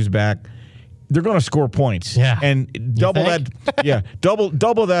Lawrence who's back. They're going to score points. Yeah. And double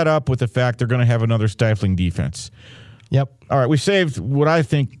that up with the fact they're going to have another stifling defense. Yep. All right, we saved what I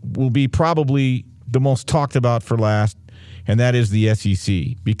think will be probably the most talked about for last, and that is the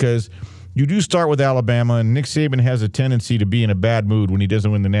SEC. Because you do start with Alabama, and Nick Saban has a tendency to be in a bad mood when he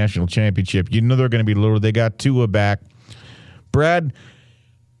doesn't win the national championship. You know they're going to be loaded. They got Tua back. Brad,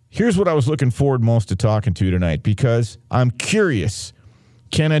 here's what I was looking forward most to talking to tonight, because I'm curious,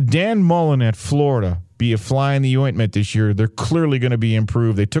 can a Dan Mullen at Florida be a fly in the ointment this year? They're clearly going to be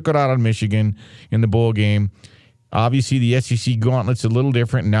improved. They took it out on Michigan in the bowl game. Obviously, the SEC gauntlet's a little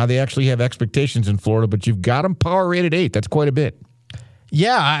different, and now they actually have expectations in Florida, but you've got them power rated 8. That's quite a bit.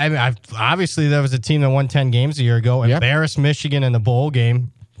 Yeah, obviously there was a team that won 10 games a year ago, embarrassed Michigan in the bowl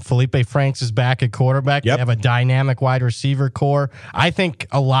game. Felipe Franks is back at quarterback. They have a dynamic wide receiver core. I think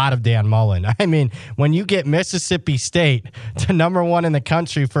a lot of Dan Mullen. I mean, when you get Mississippi State to number 1 in the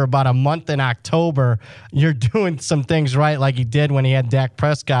country for about a month in October, you're doing some things right, like he did when he had Dak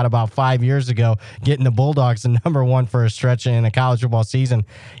Prescott about 5 years ago, getting the Bulldogs to number 1 for a stretch in a college football season.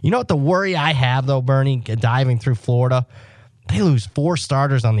 You know what the worry I have, though, Bernie, diving through Florida? They lose 4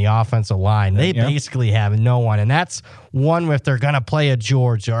 starters on the offensive line. They basically have no one. And that's one if they're going to play a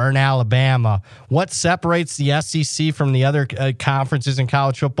Georgia or an Alabama. What separates the SEC from the other conferences in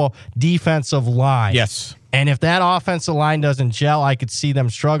college football? Defensive line. Yes. And if that offensive line doesn't gel, I could see them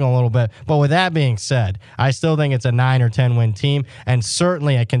struggling a little bit. But with that being said, I still think it's a 9 or 10 win team, and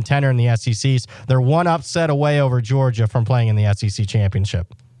certainly a contender in the SECs. They're one upset away over Georgia from playing in the SEC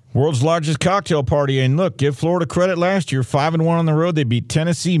championship. World's largest cocktail party, and look, give Florida credit last year, 5-1 on the road. They beat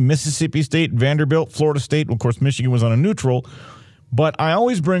Tennessee, Mississippi State, Vanderbilt, Florida State. Of course, Michigan was on a neutral. But I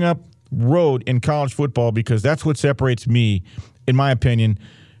always bring up road in college football because that's what separates me, in my opinion,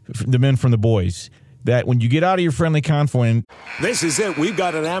 the men from the boys. That when you get out of your friendly confines. This is it. We've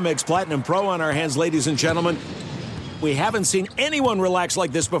got an Amex Platinum Pro on our hands, ladies and gentlemen. We haven't seen anyone relax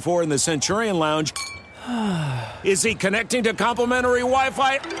like this before in the Centurion Lounge. Is he connecting to complimentary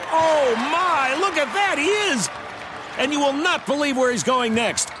Wi-Fi? Oh, my! Look at that! He is! And you will not believe where he's going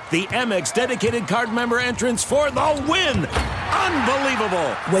next. The Amex dedicated card member entrance for the win!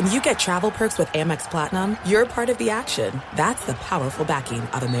 Unbelievable! When you get travel perks with Amex Platinum, you're part of the action. That's the powerful backing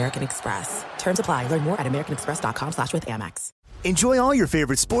of American Express. Terms apply. Learn more at americanexpress.com/withAmex. Enjoy all your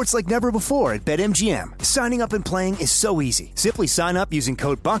favorite sports like never before at BetMGM. Signing up and playing is so easy. Simply sign up using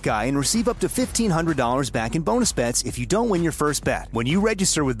code Buckeye and receive up to $1,500 back in bonus bets if you don't win your first bet. When you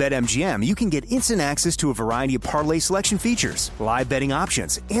register with BetMGM, you can get instant access to a variety of parlay selection features, live betting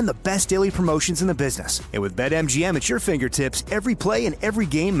options, and the best daily promotions in the business. And with BetMGM at your fingertips, every play and every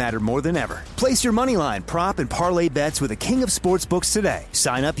game matter more than ever. Place your moneyline, prop, and parlay bets with the king of sportsbooks today.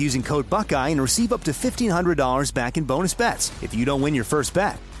 Sign up using code Buckeye and receive up to $1,500 back in bonus bets if you don't win your first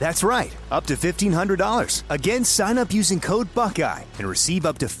bet. That's right, up to $1,500. Again, sign up using code Buckeye and receive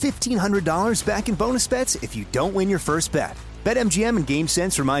up to $1,500 back in bonus bets if you don't win your first bet. BetMGM and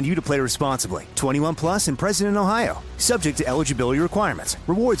GameSense remind you to play responsibly. 21 plus and present in Ohio. Subject to eligibility requirements.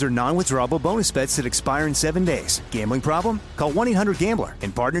 Rewards are non-withdrawable bonus bets that expire in 7 days. Gambling problem? Call 1-800-GAMBLER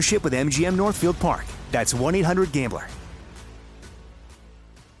in partnership with MGM Northfield Park. That's 1-800-GAMBLER.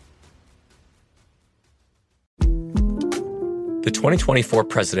 The 2024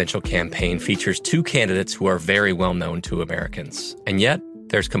 presidential campaign features two candidates who are very well known to Americans. And yet,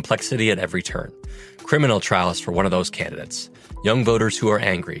 there's complexity at every turn. Criminal trials for one of those candidates. Young voters who are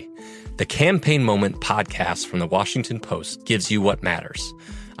angry. The Campaign Moment podcast from the Washington Post gives you what matters.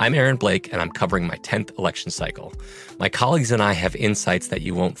 I'm Aaron Blake, and I'm covering my 10th election cycle. My colleagues and I have insights that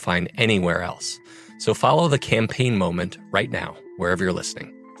you won't find anywhere else. So follow the Campaign Moment right now, wherever you're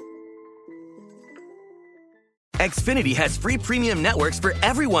listening. Xfinity has free premium networks for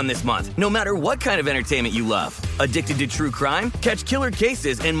everyone this month, no matter what kind of entertainment you love. Addicted to true crime? Catch killer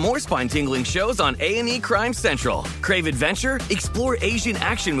cases and more spine-tingling shows on A&E Crime Central. Crave adventure? Explore Asian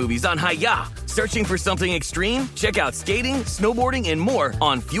action movies on Hi-YAH. Searching for something extreme? Check out skating, snowboarding, and more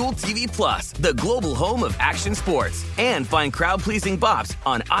on Fuel TV Plus, the global home of action sports. And find crowd-pleasing bops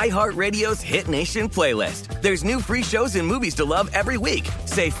on iHeartRadio's Hit Nation playlist. There's new free shows and movies to love every week.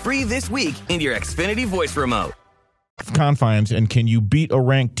 Say free this week in your Xfinity voice remote. Confines, and can you beat a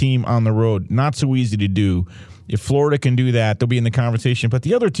ranked team on the road? Not so easy to do. If Florida can do that, they'll be in the conversation. But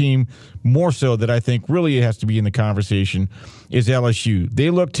the other team, more so, that I think really has to be in the conversation is LSU. They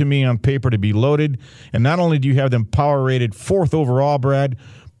look to me on paper to be loaded. And not only do you have them power rated 4th overall, Brad,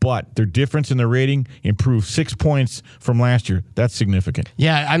 but their difference in the rating improved 6 points from last year. That's significant.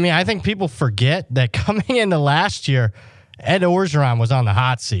 Yeah, I mean, I think people forget that coming into last year, Ed Orgeron was on the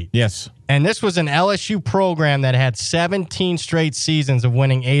hot seat. Yes. And this was an LSU program that had 17 straight seasons of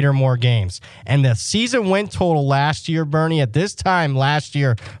winning 8 or more games. And the season win total last year, Bernie, at this time last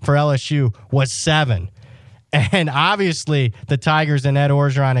year for LSU was 7. And obviously, the Tigers and Ed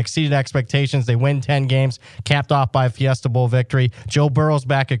Orgeron exceeded expectations. They win 10 games, capped off by a Fiesta Bowl victory. Joe Burrow's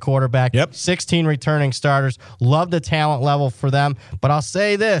back at quarterback. 16 returning starters. Love the talent level for them. But I'll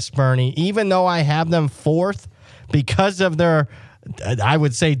say this, Bernie, even though I have them 4th, because of their, I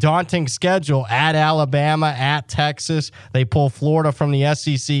would say, daunting schedule at Alabama, at Texas, they pull Florida from the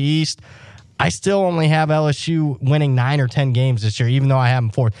SEC East, I still only have LSU winning 9 or 10 games this year, even though I have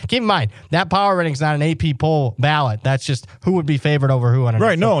them 4th. Keep in mind, that power rating is not an AP poll ballot. That's just who would be favored over who on an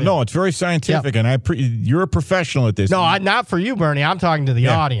Right, no, it's very scientific, and you're a professional at this. No, not for you, Bernie. I'm talking to the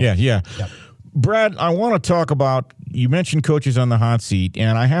audience. Yeah. Yep. Brad, I want to talk about, you mentioned coaches on the hot seat,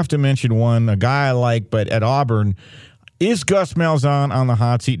 and I have to mention one, a guy I like, but at Auburn, is Gus Malzahn on the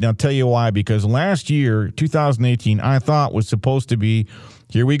hot seat? And I'll tell you why, because last year, 2018, I thought was supposed to be,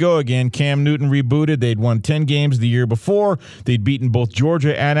 here we go again, Cam Newton rebooted. They'd won 10 games the year before. They'd beaten both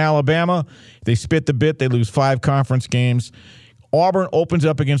Georgia and Alabama. They spit the bit. They lose 5 conference games. Auburn opens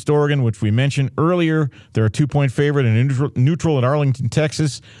up against Oregon, which we mentioned earlier. They're a 2-point favorite and neutral at Arlington,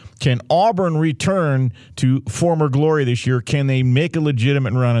 Texas. Can Auburn return to former glory this year? Can they make a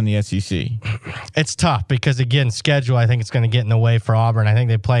legitimate run in the SEC? It's tough because, again, schedule, I think it's going to get in the way for Auburn. I think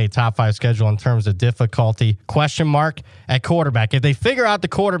they play a top 5 schedule in terms of difficulty. Question mark at quarterback. If they figure out the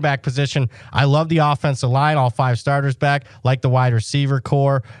quarterback position, I love the offensive line, all 5 starters back, like the wide receiver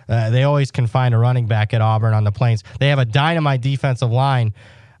core. They always can find a running back at Auburn on the Plains. They have a dynamite defensive line.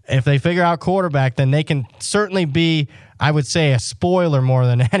 If they figure out quarterback, then they can certainly be, I would say, a spoiler more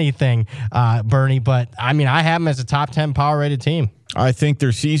than anything, Bernie. But, I mean, I have them as a top 10 power-rated team. I think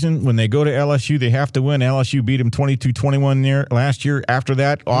their season, when they go to LSU, they have to win. LSU beat them 22-21 last year. After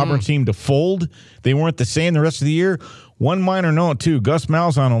that, Auburn seemed to fold. They weren't the same the rest of the year. One minor note, too. Gus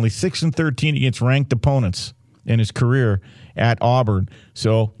Malzahn only 6-13 against ranked opponents in his career at Auburn.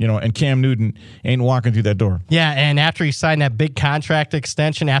 So, and Cam Newton ain't walking through that door. Yeah, and after he signed that big contract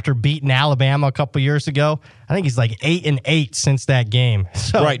extension, after beating Alabama a couple years ago, I think he's like 8-8 since that game.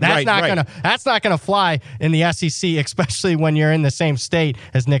 So that's not gonna fly in the SEC, especially when you're in the same state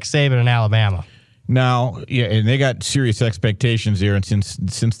as Nick Saban and Alabama. Now, yeah, and they got serious expectations there, and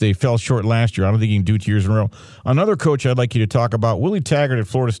since they fell short last year, I don't think he can do it 2 years in a row. Another coach I'd like you to talk about, Willie Taggart at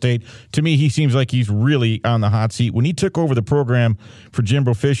Florida State. To me, he seems like he's really on the hot seat. When he took over the program for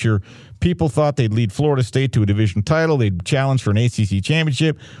Jimbo Fisher, people thought they'd lead Florida State to a division title. They'd challenge for an ACC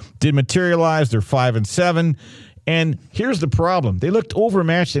championship. Didn't materialize. They're 5-7. And here's the problem. They looked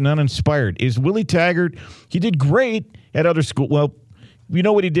overmatched and uninspired. Is Willie Taggart, he did great at other schools. Well, we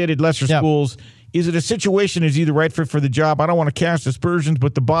know what he did at lesser schools. Is it a situation, is he the right fit for the job? I don't want to cast aspersions,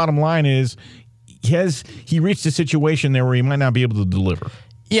 but the bottom line is, has he reached a situation there where he might not be able to deliver?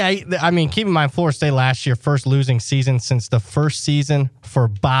 Yeah, I mean, keep in mind, Florida State last year, first losing season since the first season for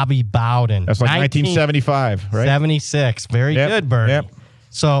Bobby Bowden. That's like 1975, right? 76. Very good, Bernie. Yep.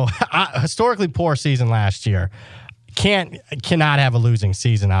 So, historically poor season last year. Cannot have a losing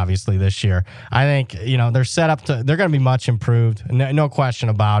season, obviously, this year. I think, they're set up they're going to be much improved. No question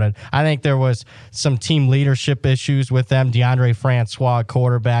about it. I think there was some team leadership issues with them. DeAndre Francois,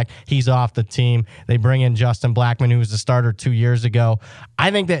 quarterback, he's off the team. They bring in Justin Blackman, who was the starter 2 years ago.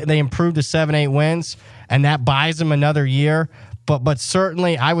 I think that they improved to 7-8 wins, and that buys them another year. But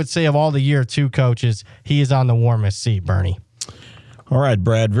certainly, I would say of all the year two coaches, he is on the warmest seat, Bernie. All right,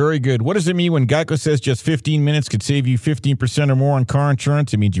 Brad, very good. What does it mean when Geico says just 15 minutes could save you 15% or more on car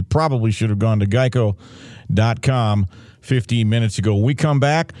insurance? It means you probably should have gone to geico.com 15 minutes ago. When we come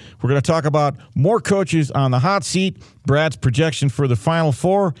back, we're going to talk about more coaches on the hot seat, Brad's projection for the Final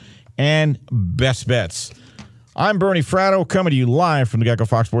Four, and best bets. I'm Bernie Fratto, coming to you live from the Geico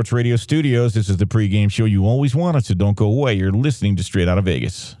Fox Sports Radio studios. This is the pregame show you always wanted, so don't go away. You're listening to Straight Outta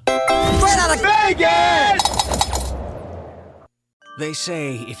Vegas. Straight Outta Vegas! They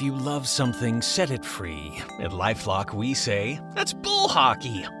say if you love something, set it free. At LifeLock, we say, that's bull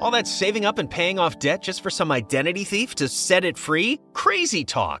hockey. All that saving up and paying off debt just for some identity thief to set it free? Crazy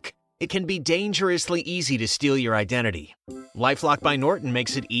talk. It can be dangerously easy to steal your identity. LifeLock by Norton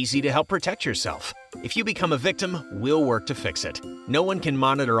makes it easy to help protect yourself. If you become a victim, we'll work to fix it. No one can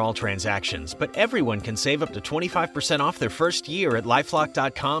monitor all transactions, but everyone can save up to 25% off their first year at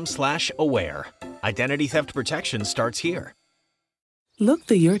LifeLock.com/aware. Identity theft protection starts here. Look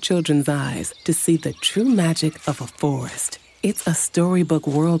through your children's eyes to see the true magic of a forest. It's a storybook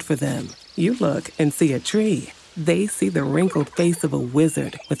world for them. You look and see a tree. They see the wrinkled face of a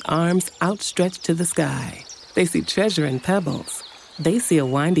wizard with arms outstretched to the sky. They see treasure in pebbles. They see a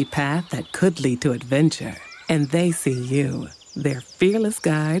windy path that could lead to adventure. And they see you, their fearless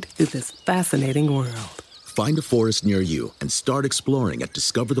guide through this fascinating world. Find a forest near you and start exploring at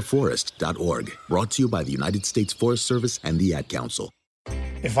discovertheforest.org. Brought to you by the United States Forest Service and the Ad Council.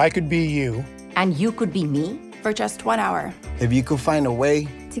 If I could be you. And you could be me. For just 1 hour. If you could find a way.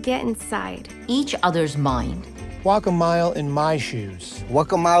 To get inside each other's mind. Walk a mile in my shoes.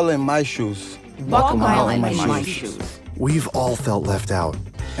 Walk a mile in my shoes. Walk a mile in my shoes. We've all felt left out.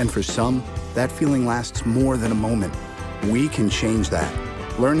 And for some, that feeling lasts more than a moment. We can change that.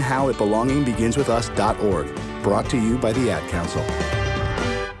 Learn how at belongingbeginswithus.org. Brought to you by the Ad Council.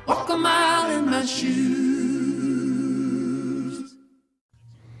 Walk a mile in my shoes.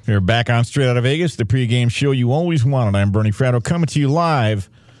 We're back on Straight Outta Vegas, the pregame show you always wanted. I'm Bernie Fratto, coming to you live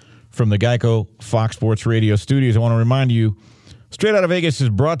from the Geico Fox Sports Radio studios. I want to remind you, Straight Outta Vegas is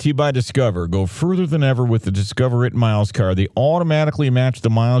brought to you by Discover. Go further than ever with the Discover It Miles card. They automatically match the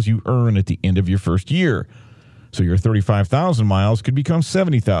miles you earn at the end of your first year. So your 35,000 miles could become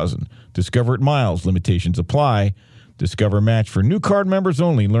 70,000. Discover It Miles. Limitations apply. Discover match for new card members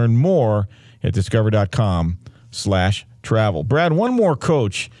only. Learn more at discover.com/travel. Brad, one more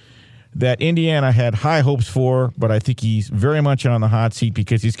coach that Indiana had high hopes for, but I think he's very much on the hot seat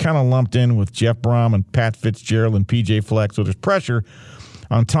because he's kind of lumped in with Jeff Brom and Pat Fitzgerald and P.J. Fleck, so there's pressure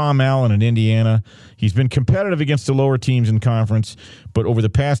on Tom Allen in Indiana. He's been competitive against the lower teams in conference, but over the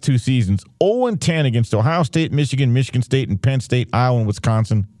past 2 seasons, 0-10 against Ohio State, Michigan, Michigan State, and Penn State, Iowa, and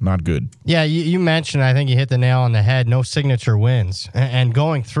Wisconsin. Not good. Yeah, you mentioned, I think you hit the nail on the head, no signature wins. And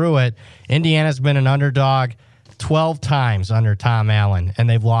going through it, Indiana's been an underdog 12 times under Tom Allen, and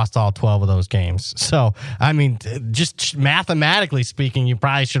they've lost all 12 of those games. So, I mean, just mathematically speaking, you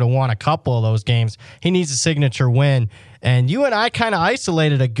probably should have won a couple of those games. He needs a signature win. And you and I kind of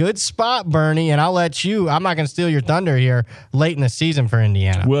isolated a good spot, Bernie, and I'll let you, I'm not going to steal your thunder here, late in the season for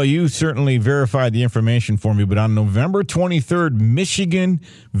Indiana. Well, you certainly verified the information for me, but on November 23rd, Michigan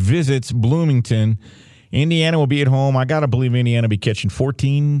visits Bloomington. Indiana will be at home. I got to believe Indiana will be catching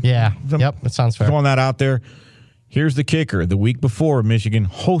 14. Yeah, yep, that sounds fair. Throwing that out there. Here's the kicker. The week before, Michigan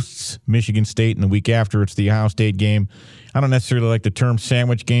hosts Michigan State, and the week after, it's the Ohio State game. I don't necessarily like the term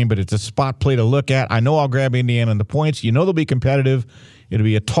sandwich game, but it's a spot play to look at. I know I'll grab Indiana in the points. You know they'll be competitive. It'll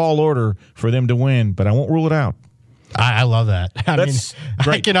be a tall order for them to win, but I won't rule it out. I love that. I mean,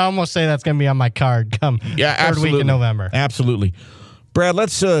 I can almost say that's going to be on my card come third week in November. Absolutely. Brad,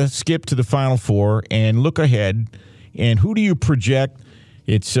 let's skip to the Final Four and look ahead. And who do you project?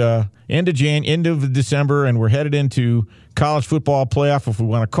 It's end of December, and we're headed into college football playoff, if we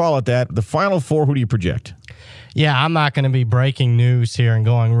want to call it that. The Final Four, who do you project? Yeah, I'm not going to be breaking news here and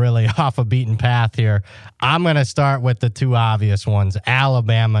going really off a beaten path here. I'm going to start with the two obvious ones,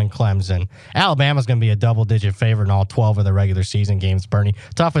 Alabama and Clemson. Alabama's going to be a double-digit favorite in all 12 of the regular season games, Bernie.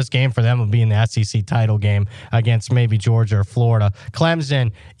 Toughest game for them will be in the SEC title game against maybe Georgia or Florida.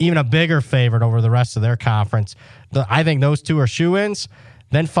 Clemson, even a bigger favorite over the rest of their conference. I think those two are shoo-ins.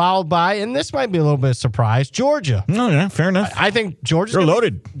 Then followed by, and this might be a little bit of a surprise, Georgia. No, yeah, fair enough. I think Georgia's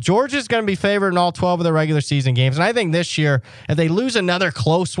loaded. Georgia's going to be favored in all 12 of the regular season games. And I think this year, if they lose another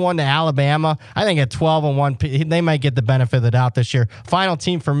close one to Alabama, I think at 12-1, they might get the benefit of the doubt this year. Final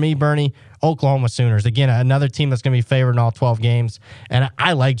team for me, Bernie, Oklahoma Sooners. Again, another team that's going to be favored in all 12 games. And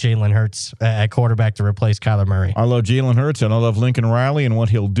I like Jalen Hurts at quarterback to replace Kyler Murray. I love Jalen Hurts, and I love Lincoln Riley and what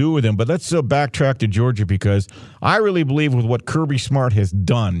he'll do with him. But let's backtrack to Georgia, because I really believe with what Kirby Smart has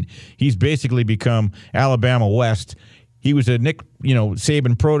done, he's basically become Alabama West. He was a Nick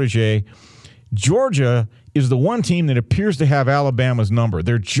Saban protege. Georgia is the one team that appears to have Alabama's number.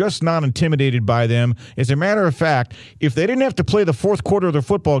 They're just not intimidated by them. As a matter of fact, if they didn't have to play the fourth quarter of their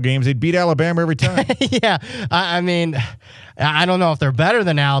football games, they'd beat Alabama every time. Yeah, I mean, I don't know if they're better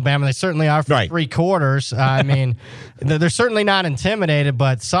than Alabama. They certainly are for 3 quarters. I mean, they're certainly not intimidated,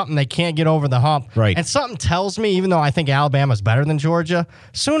 but something they can't get over the hump. Right. And something tells me, even though I think Alabama's better than Georgia,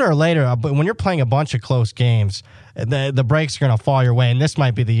 sooner or later, when you're playing a bunch of close games, the breaks are going to fall your way, and this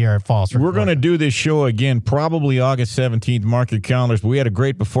might be the year it falls. We're going to do this show again probably August 17th. Mark your calendars. But we had a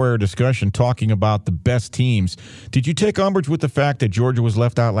great before-air discussion talking about the best teams. Did you take umbrage with the fact that Georgia was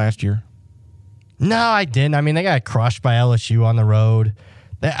left out last year? No, I didn't. I mean, they got crushed by LSU on the road.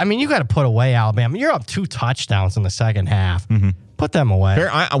 I mean, you got to put away Alabama. You're up 2 touchdowns in the second half. Mm-hmm. Put them away.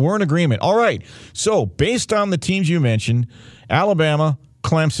 We're in agreement. All right. So, based on the teams you mentioned, Alabama,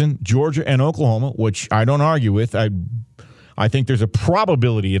 Clemson, Georgia, and Oklahoma, which I don't argue with. I think there's a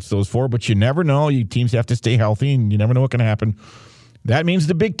probability it's those 4, but you never know. Teams have to stay healthy, and you never know what can happen. That means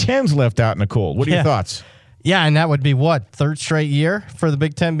the Big Ten's left out in the cold. What are your thoughts? Yeah, and that would be what, 3rd straight year for the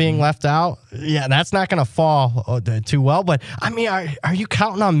Big Ten being left out? Yeah, that's not going to fall too well. But, I mean, are you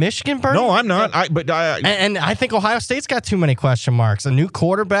counting on Michigan, Bernie? No, I'm not. And I think Ohio State's got too many question marks. A new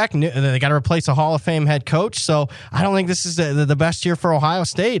quarterback, they got to replace a Hall of Fame head coach. So I don't think this is the best year for Ohio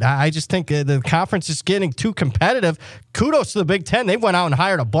State. I just think the conference is getting too competitive. Kudos to the Big Ten. They went out and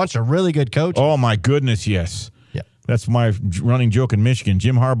hired a bunch of really good coaches. Oh, my goodness, yes. That's my running joke in Michigan.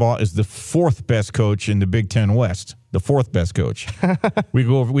 Jim Harbaugh is the 4th best coach in the Big Ten West. The 4th best coach. We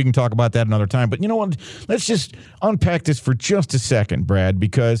can talk about that another time. But you know what? Let's just unpack this for just a second, Brad,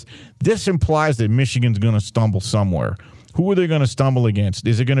 because this implies that Michigan's going to stumble somewhere. Who are they going to stumble against?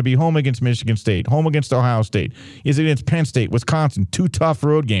 Is it going to be home against Michigan State, home against Ohio State? Is it against Penn State, Wisconsin? 2 tough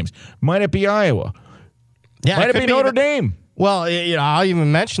road games. Might it be Iowa? Yeah, Might it be Notre Dame? Well, I'll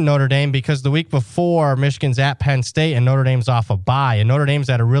even mention Notre Dame because the week before, Michigan's at Penn State and Notre Dame's off a bye. And Notre Dame's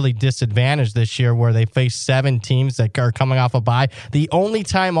at a really disadvantage this year where they face 7 teams that are coming off a bye. The only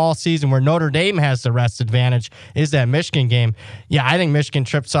time all season where Notre Dame has the rest advantage is that Michigan game. Yeah, I think Michigan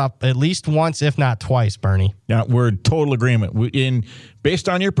trips up at least once, if not twice, Bernie. Yeah, we're in total agreement. Based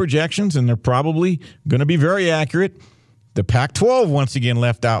on your projections, and they're probably going to be very accurate, the Pac-12 once again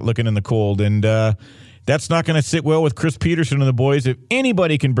left out looking in the cold. And that's not going to sit well with Chris Peterson and the boys. If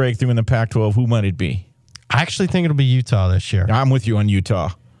anybody can break through in the Pac-12, who might it be? I actually think it'll be Utah this year. I'm with you on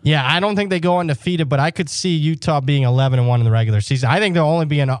Utah. Yeah, I don't think they go undefeated, but I could see Utah being 11-1 in the regular season. I think they'll only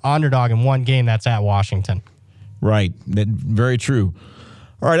be an underdog in one game. That's at Washington. Right. Very true.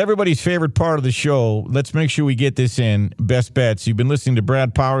 All right, everybody's favorite part of the show. Let's make sure we get this in. Best bets. You've been listening to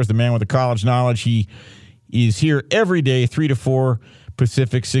Brad Powers, the man with the college knowledge. He is here every day, 3 to 4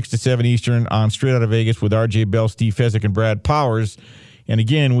 Pacific, 6 to 7 Eastern on Straight Outta Vegas with RJ Bell, Steve Fezzik, and Brad Powers. And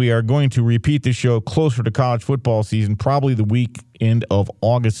again, we are going to repeat the show closer to college football season, probably the weekend of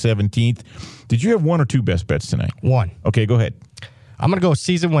August 17th. Did you have 1 or 2 best bets tonight? 1. Okay, go ahead. I'm going to go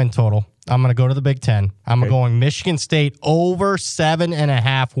season win total. I'm going to go to the Big Ten. I'm going Michigan State over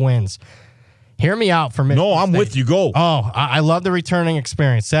 7.5 wins. Hear me out for Michigan No, I'm State. with you. Go. Oh, I love the returning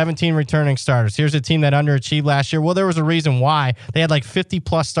experience. 17 returning starters. Here's a team that underachieved last year. Well, there was a reason why. They had like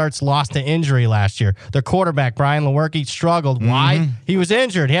 50-plus starts lost to injury last year. Their quarterback, Brian Lewerke, struggled. Why? He was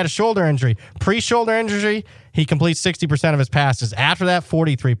injured. He had a shoulder injury. Pre-shoulder injury, he completes 60% of his passes. After that,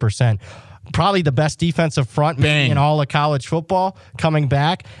 43%. Probably the best defensive front in all of college football coming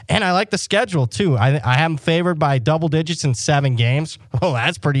back. And I like the schedule, too. I have them favored by double digits in 7 games. Oh,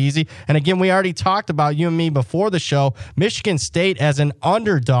 that's pretty easy. And again, we already talked about, you and me before the show, Michigan State as an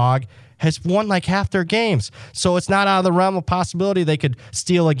underdog has won like half their games. So it's not out of the realm of possibility they could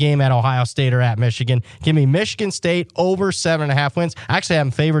steal a game at Ohio State or at Michigan. Give me Michigan State over 7.5 wins. I actually have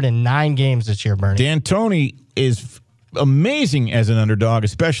them favored in 9 games this year, Bernie. D'Antoni is amazing as an underdog,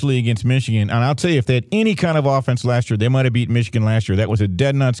 especially against Michigan. And I'll tell you, if they had any kind of offense last year, they might have beat Michigan last year. That was a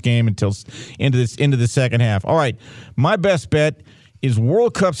dead nuts game until into the second half. All right, my best bet is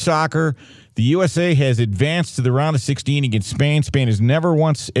World Cup soccer. The USA has advanced to the round of 16 against Spain. Spain has never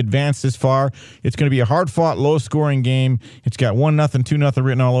once advanced this far. It's going to be a hard-fought, low-scoring game. It's got 1-0, 2-0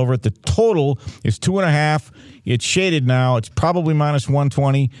 written all over it. The total is 2.5. It's shaded now. It's probably minus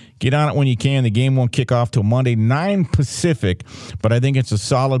 120. Get on it when you can. The game won't kick off till Monday, 9 Pacific. But I think it's a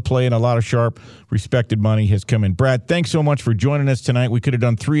solid play, and a lot of sharp, respected money has come in. Brad, thanks so much for joining us tonight. We could have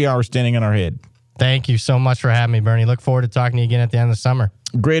done 3 hours standing on our head. Thank you so much for having me, Bernie. Look forward to talking to you again at the end of the summer.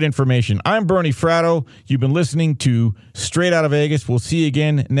 Great information. I'm Bernie Fratto. You've been listening to Straight Out of Vegas. We'll see you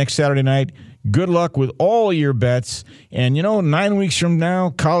again next Saturday night. Good luck with all your bets. And, 9 weeks from now,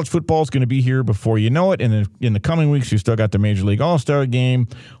 college football is going to be here before you know it. And in the coming weeks, you still got the Major League All-Star Game,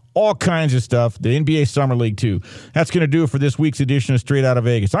 all kinds of stuff, the NBA Summer League, too. That's going to do it for this week's edition of Straight Out of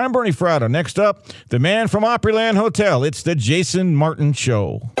Vegas. I'm Bernie Fratto. Next up, the man from Opryland Hotel. It's the Jason Martin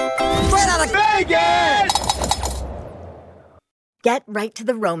Show. Straight Out of Vegas! Get right to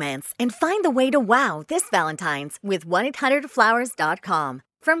the romance and find the way to wow this Valentine's with 1-800-Flowers.com.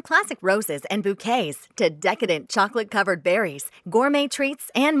 From classic roses and bouquets to decadent chocolate-covered berries, gourmet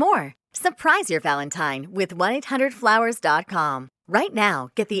treats, and more. Surprise your Valentine with 1-800-Flowers.com. Right now,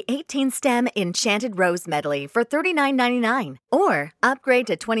 get the 18-stem Enchanted Rose Medley for $39.99 or upgrade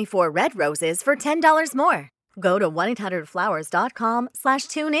to 24 red roses for $10 more. Go to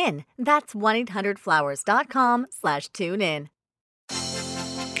 1-800-Flowers.com/tune-in. That's 1-800-Flowers.com/tune-in.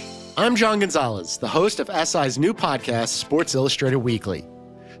 I'm John Gonzalez, the host of SI's new podcast, Sports Illustrated Weekly.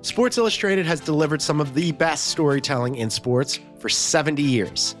 Sports Illustrated has delivered some of the best storytelling in sports for 70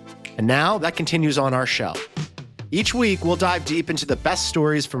 years. And now that continues on our show. Each week, we'll dive deep into the best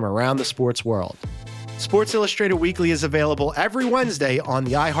stories from around the sports world. Sports Illustrated Weekly is available every Wednesday on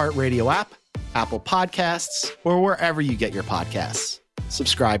the iHeartRadio app, Apple Podcasts, or wherever you get your podcasts.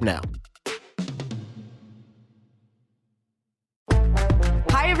 Subscribe now.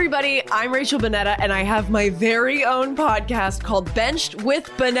 Hi, everybody. I'm Rachel Bonnetta, and I have my very own podcast called Benched with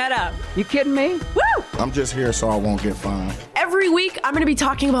Bonnetta. You kidding me? Woo! I'm just here so I won't get fined. Every week, I'm going to be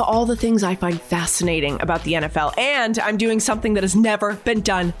talking about all the things I find fascinating about the NFL, and I'm doing something that has never been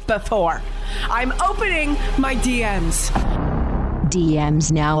done before. I'm opening my DMs.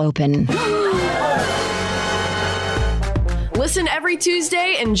 DMs now open. Listen every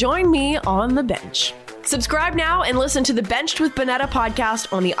Tuesday and join me on the bench. Subscribe now and listen to the Benched with Bonnetta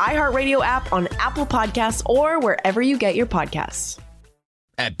podcast on the iHeartRadio app, on Apple Podcasts, or wherever you get your podcasts.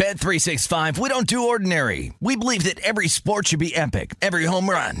 At Bet365, we don't do ordinary. We believe that every sport should be epic. Every home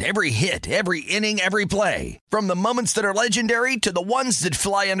run, every hit, every inning, every play. From the moments that are legendary to the ones that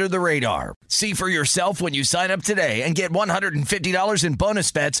fly under the radar. See for yourself when you sign up today and get $150 in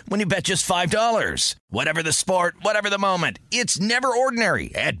bonus bets when you bet just $5. Whatever the sport, whatever the moment, it's never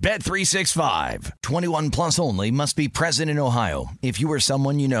ordinary at Bet365. 21 plus only. Must be present in Ohio. If you or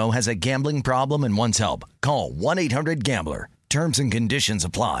someone you know has a gambling problem and wants help, call 1-800-GAMBLER. Terms and conditions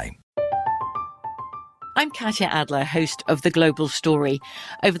apply. I'm Katya Adler, host of The Global Story.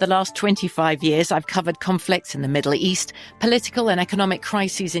 Over the last 25 years, I've covered conflicts in the Middle East, political and economic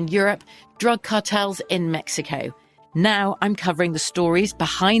crises in Europe, drug cartels in Mexico. Now I'm covering the stories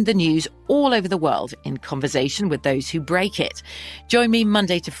behind the news all over the world in conversation with those who break it. Join me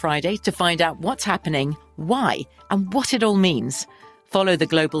Monday to Friday to find out what's happening, why, and what it all means. Follow The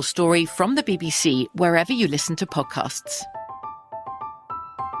Global Story from the BBC wherever you listen to podcasts.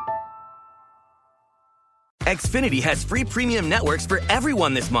 Xfinity has free premium networks for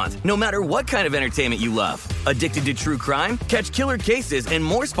everyone this month, no matter what kind of entertainment you love. Addicted to true crime? Catch killer cases and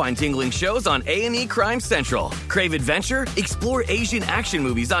more spine-tingling shows on A&E Crime Central. Crave adventure? Explore Asian action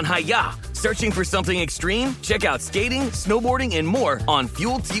movies on Hi-YAH. Searching for something extreme? Check out skating, snowboarding, and more on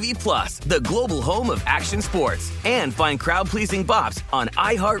Fuel TV Plus, the global home of action sports. And find crowd-pleasing bops on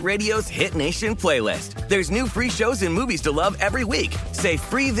iHeartRadio's Hit Nation playlist. There's new free shows and movies to love every week. Say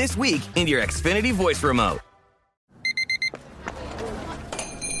free this week in your Xfinity voice remote.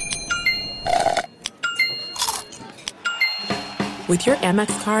 With your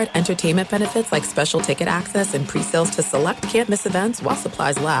Amex card, entertainment benefits like special ticket access and pre-sales to select can't-miss events while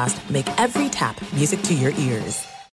supplies last make every tap music to your ears.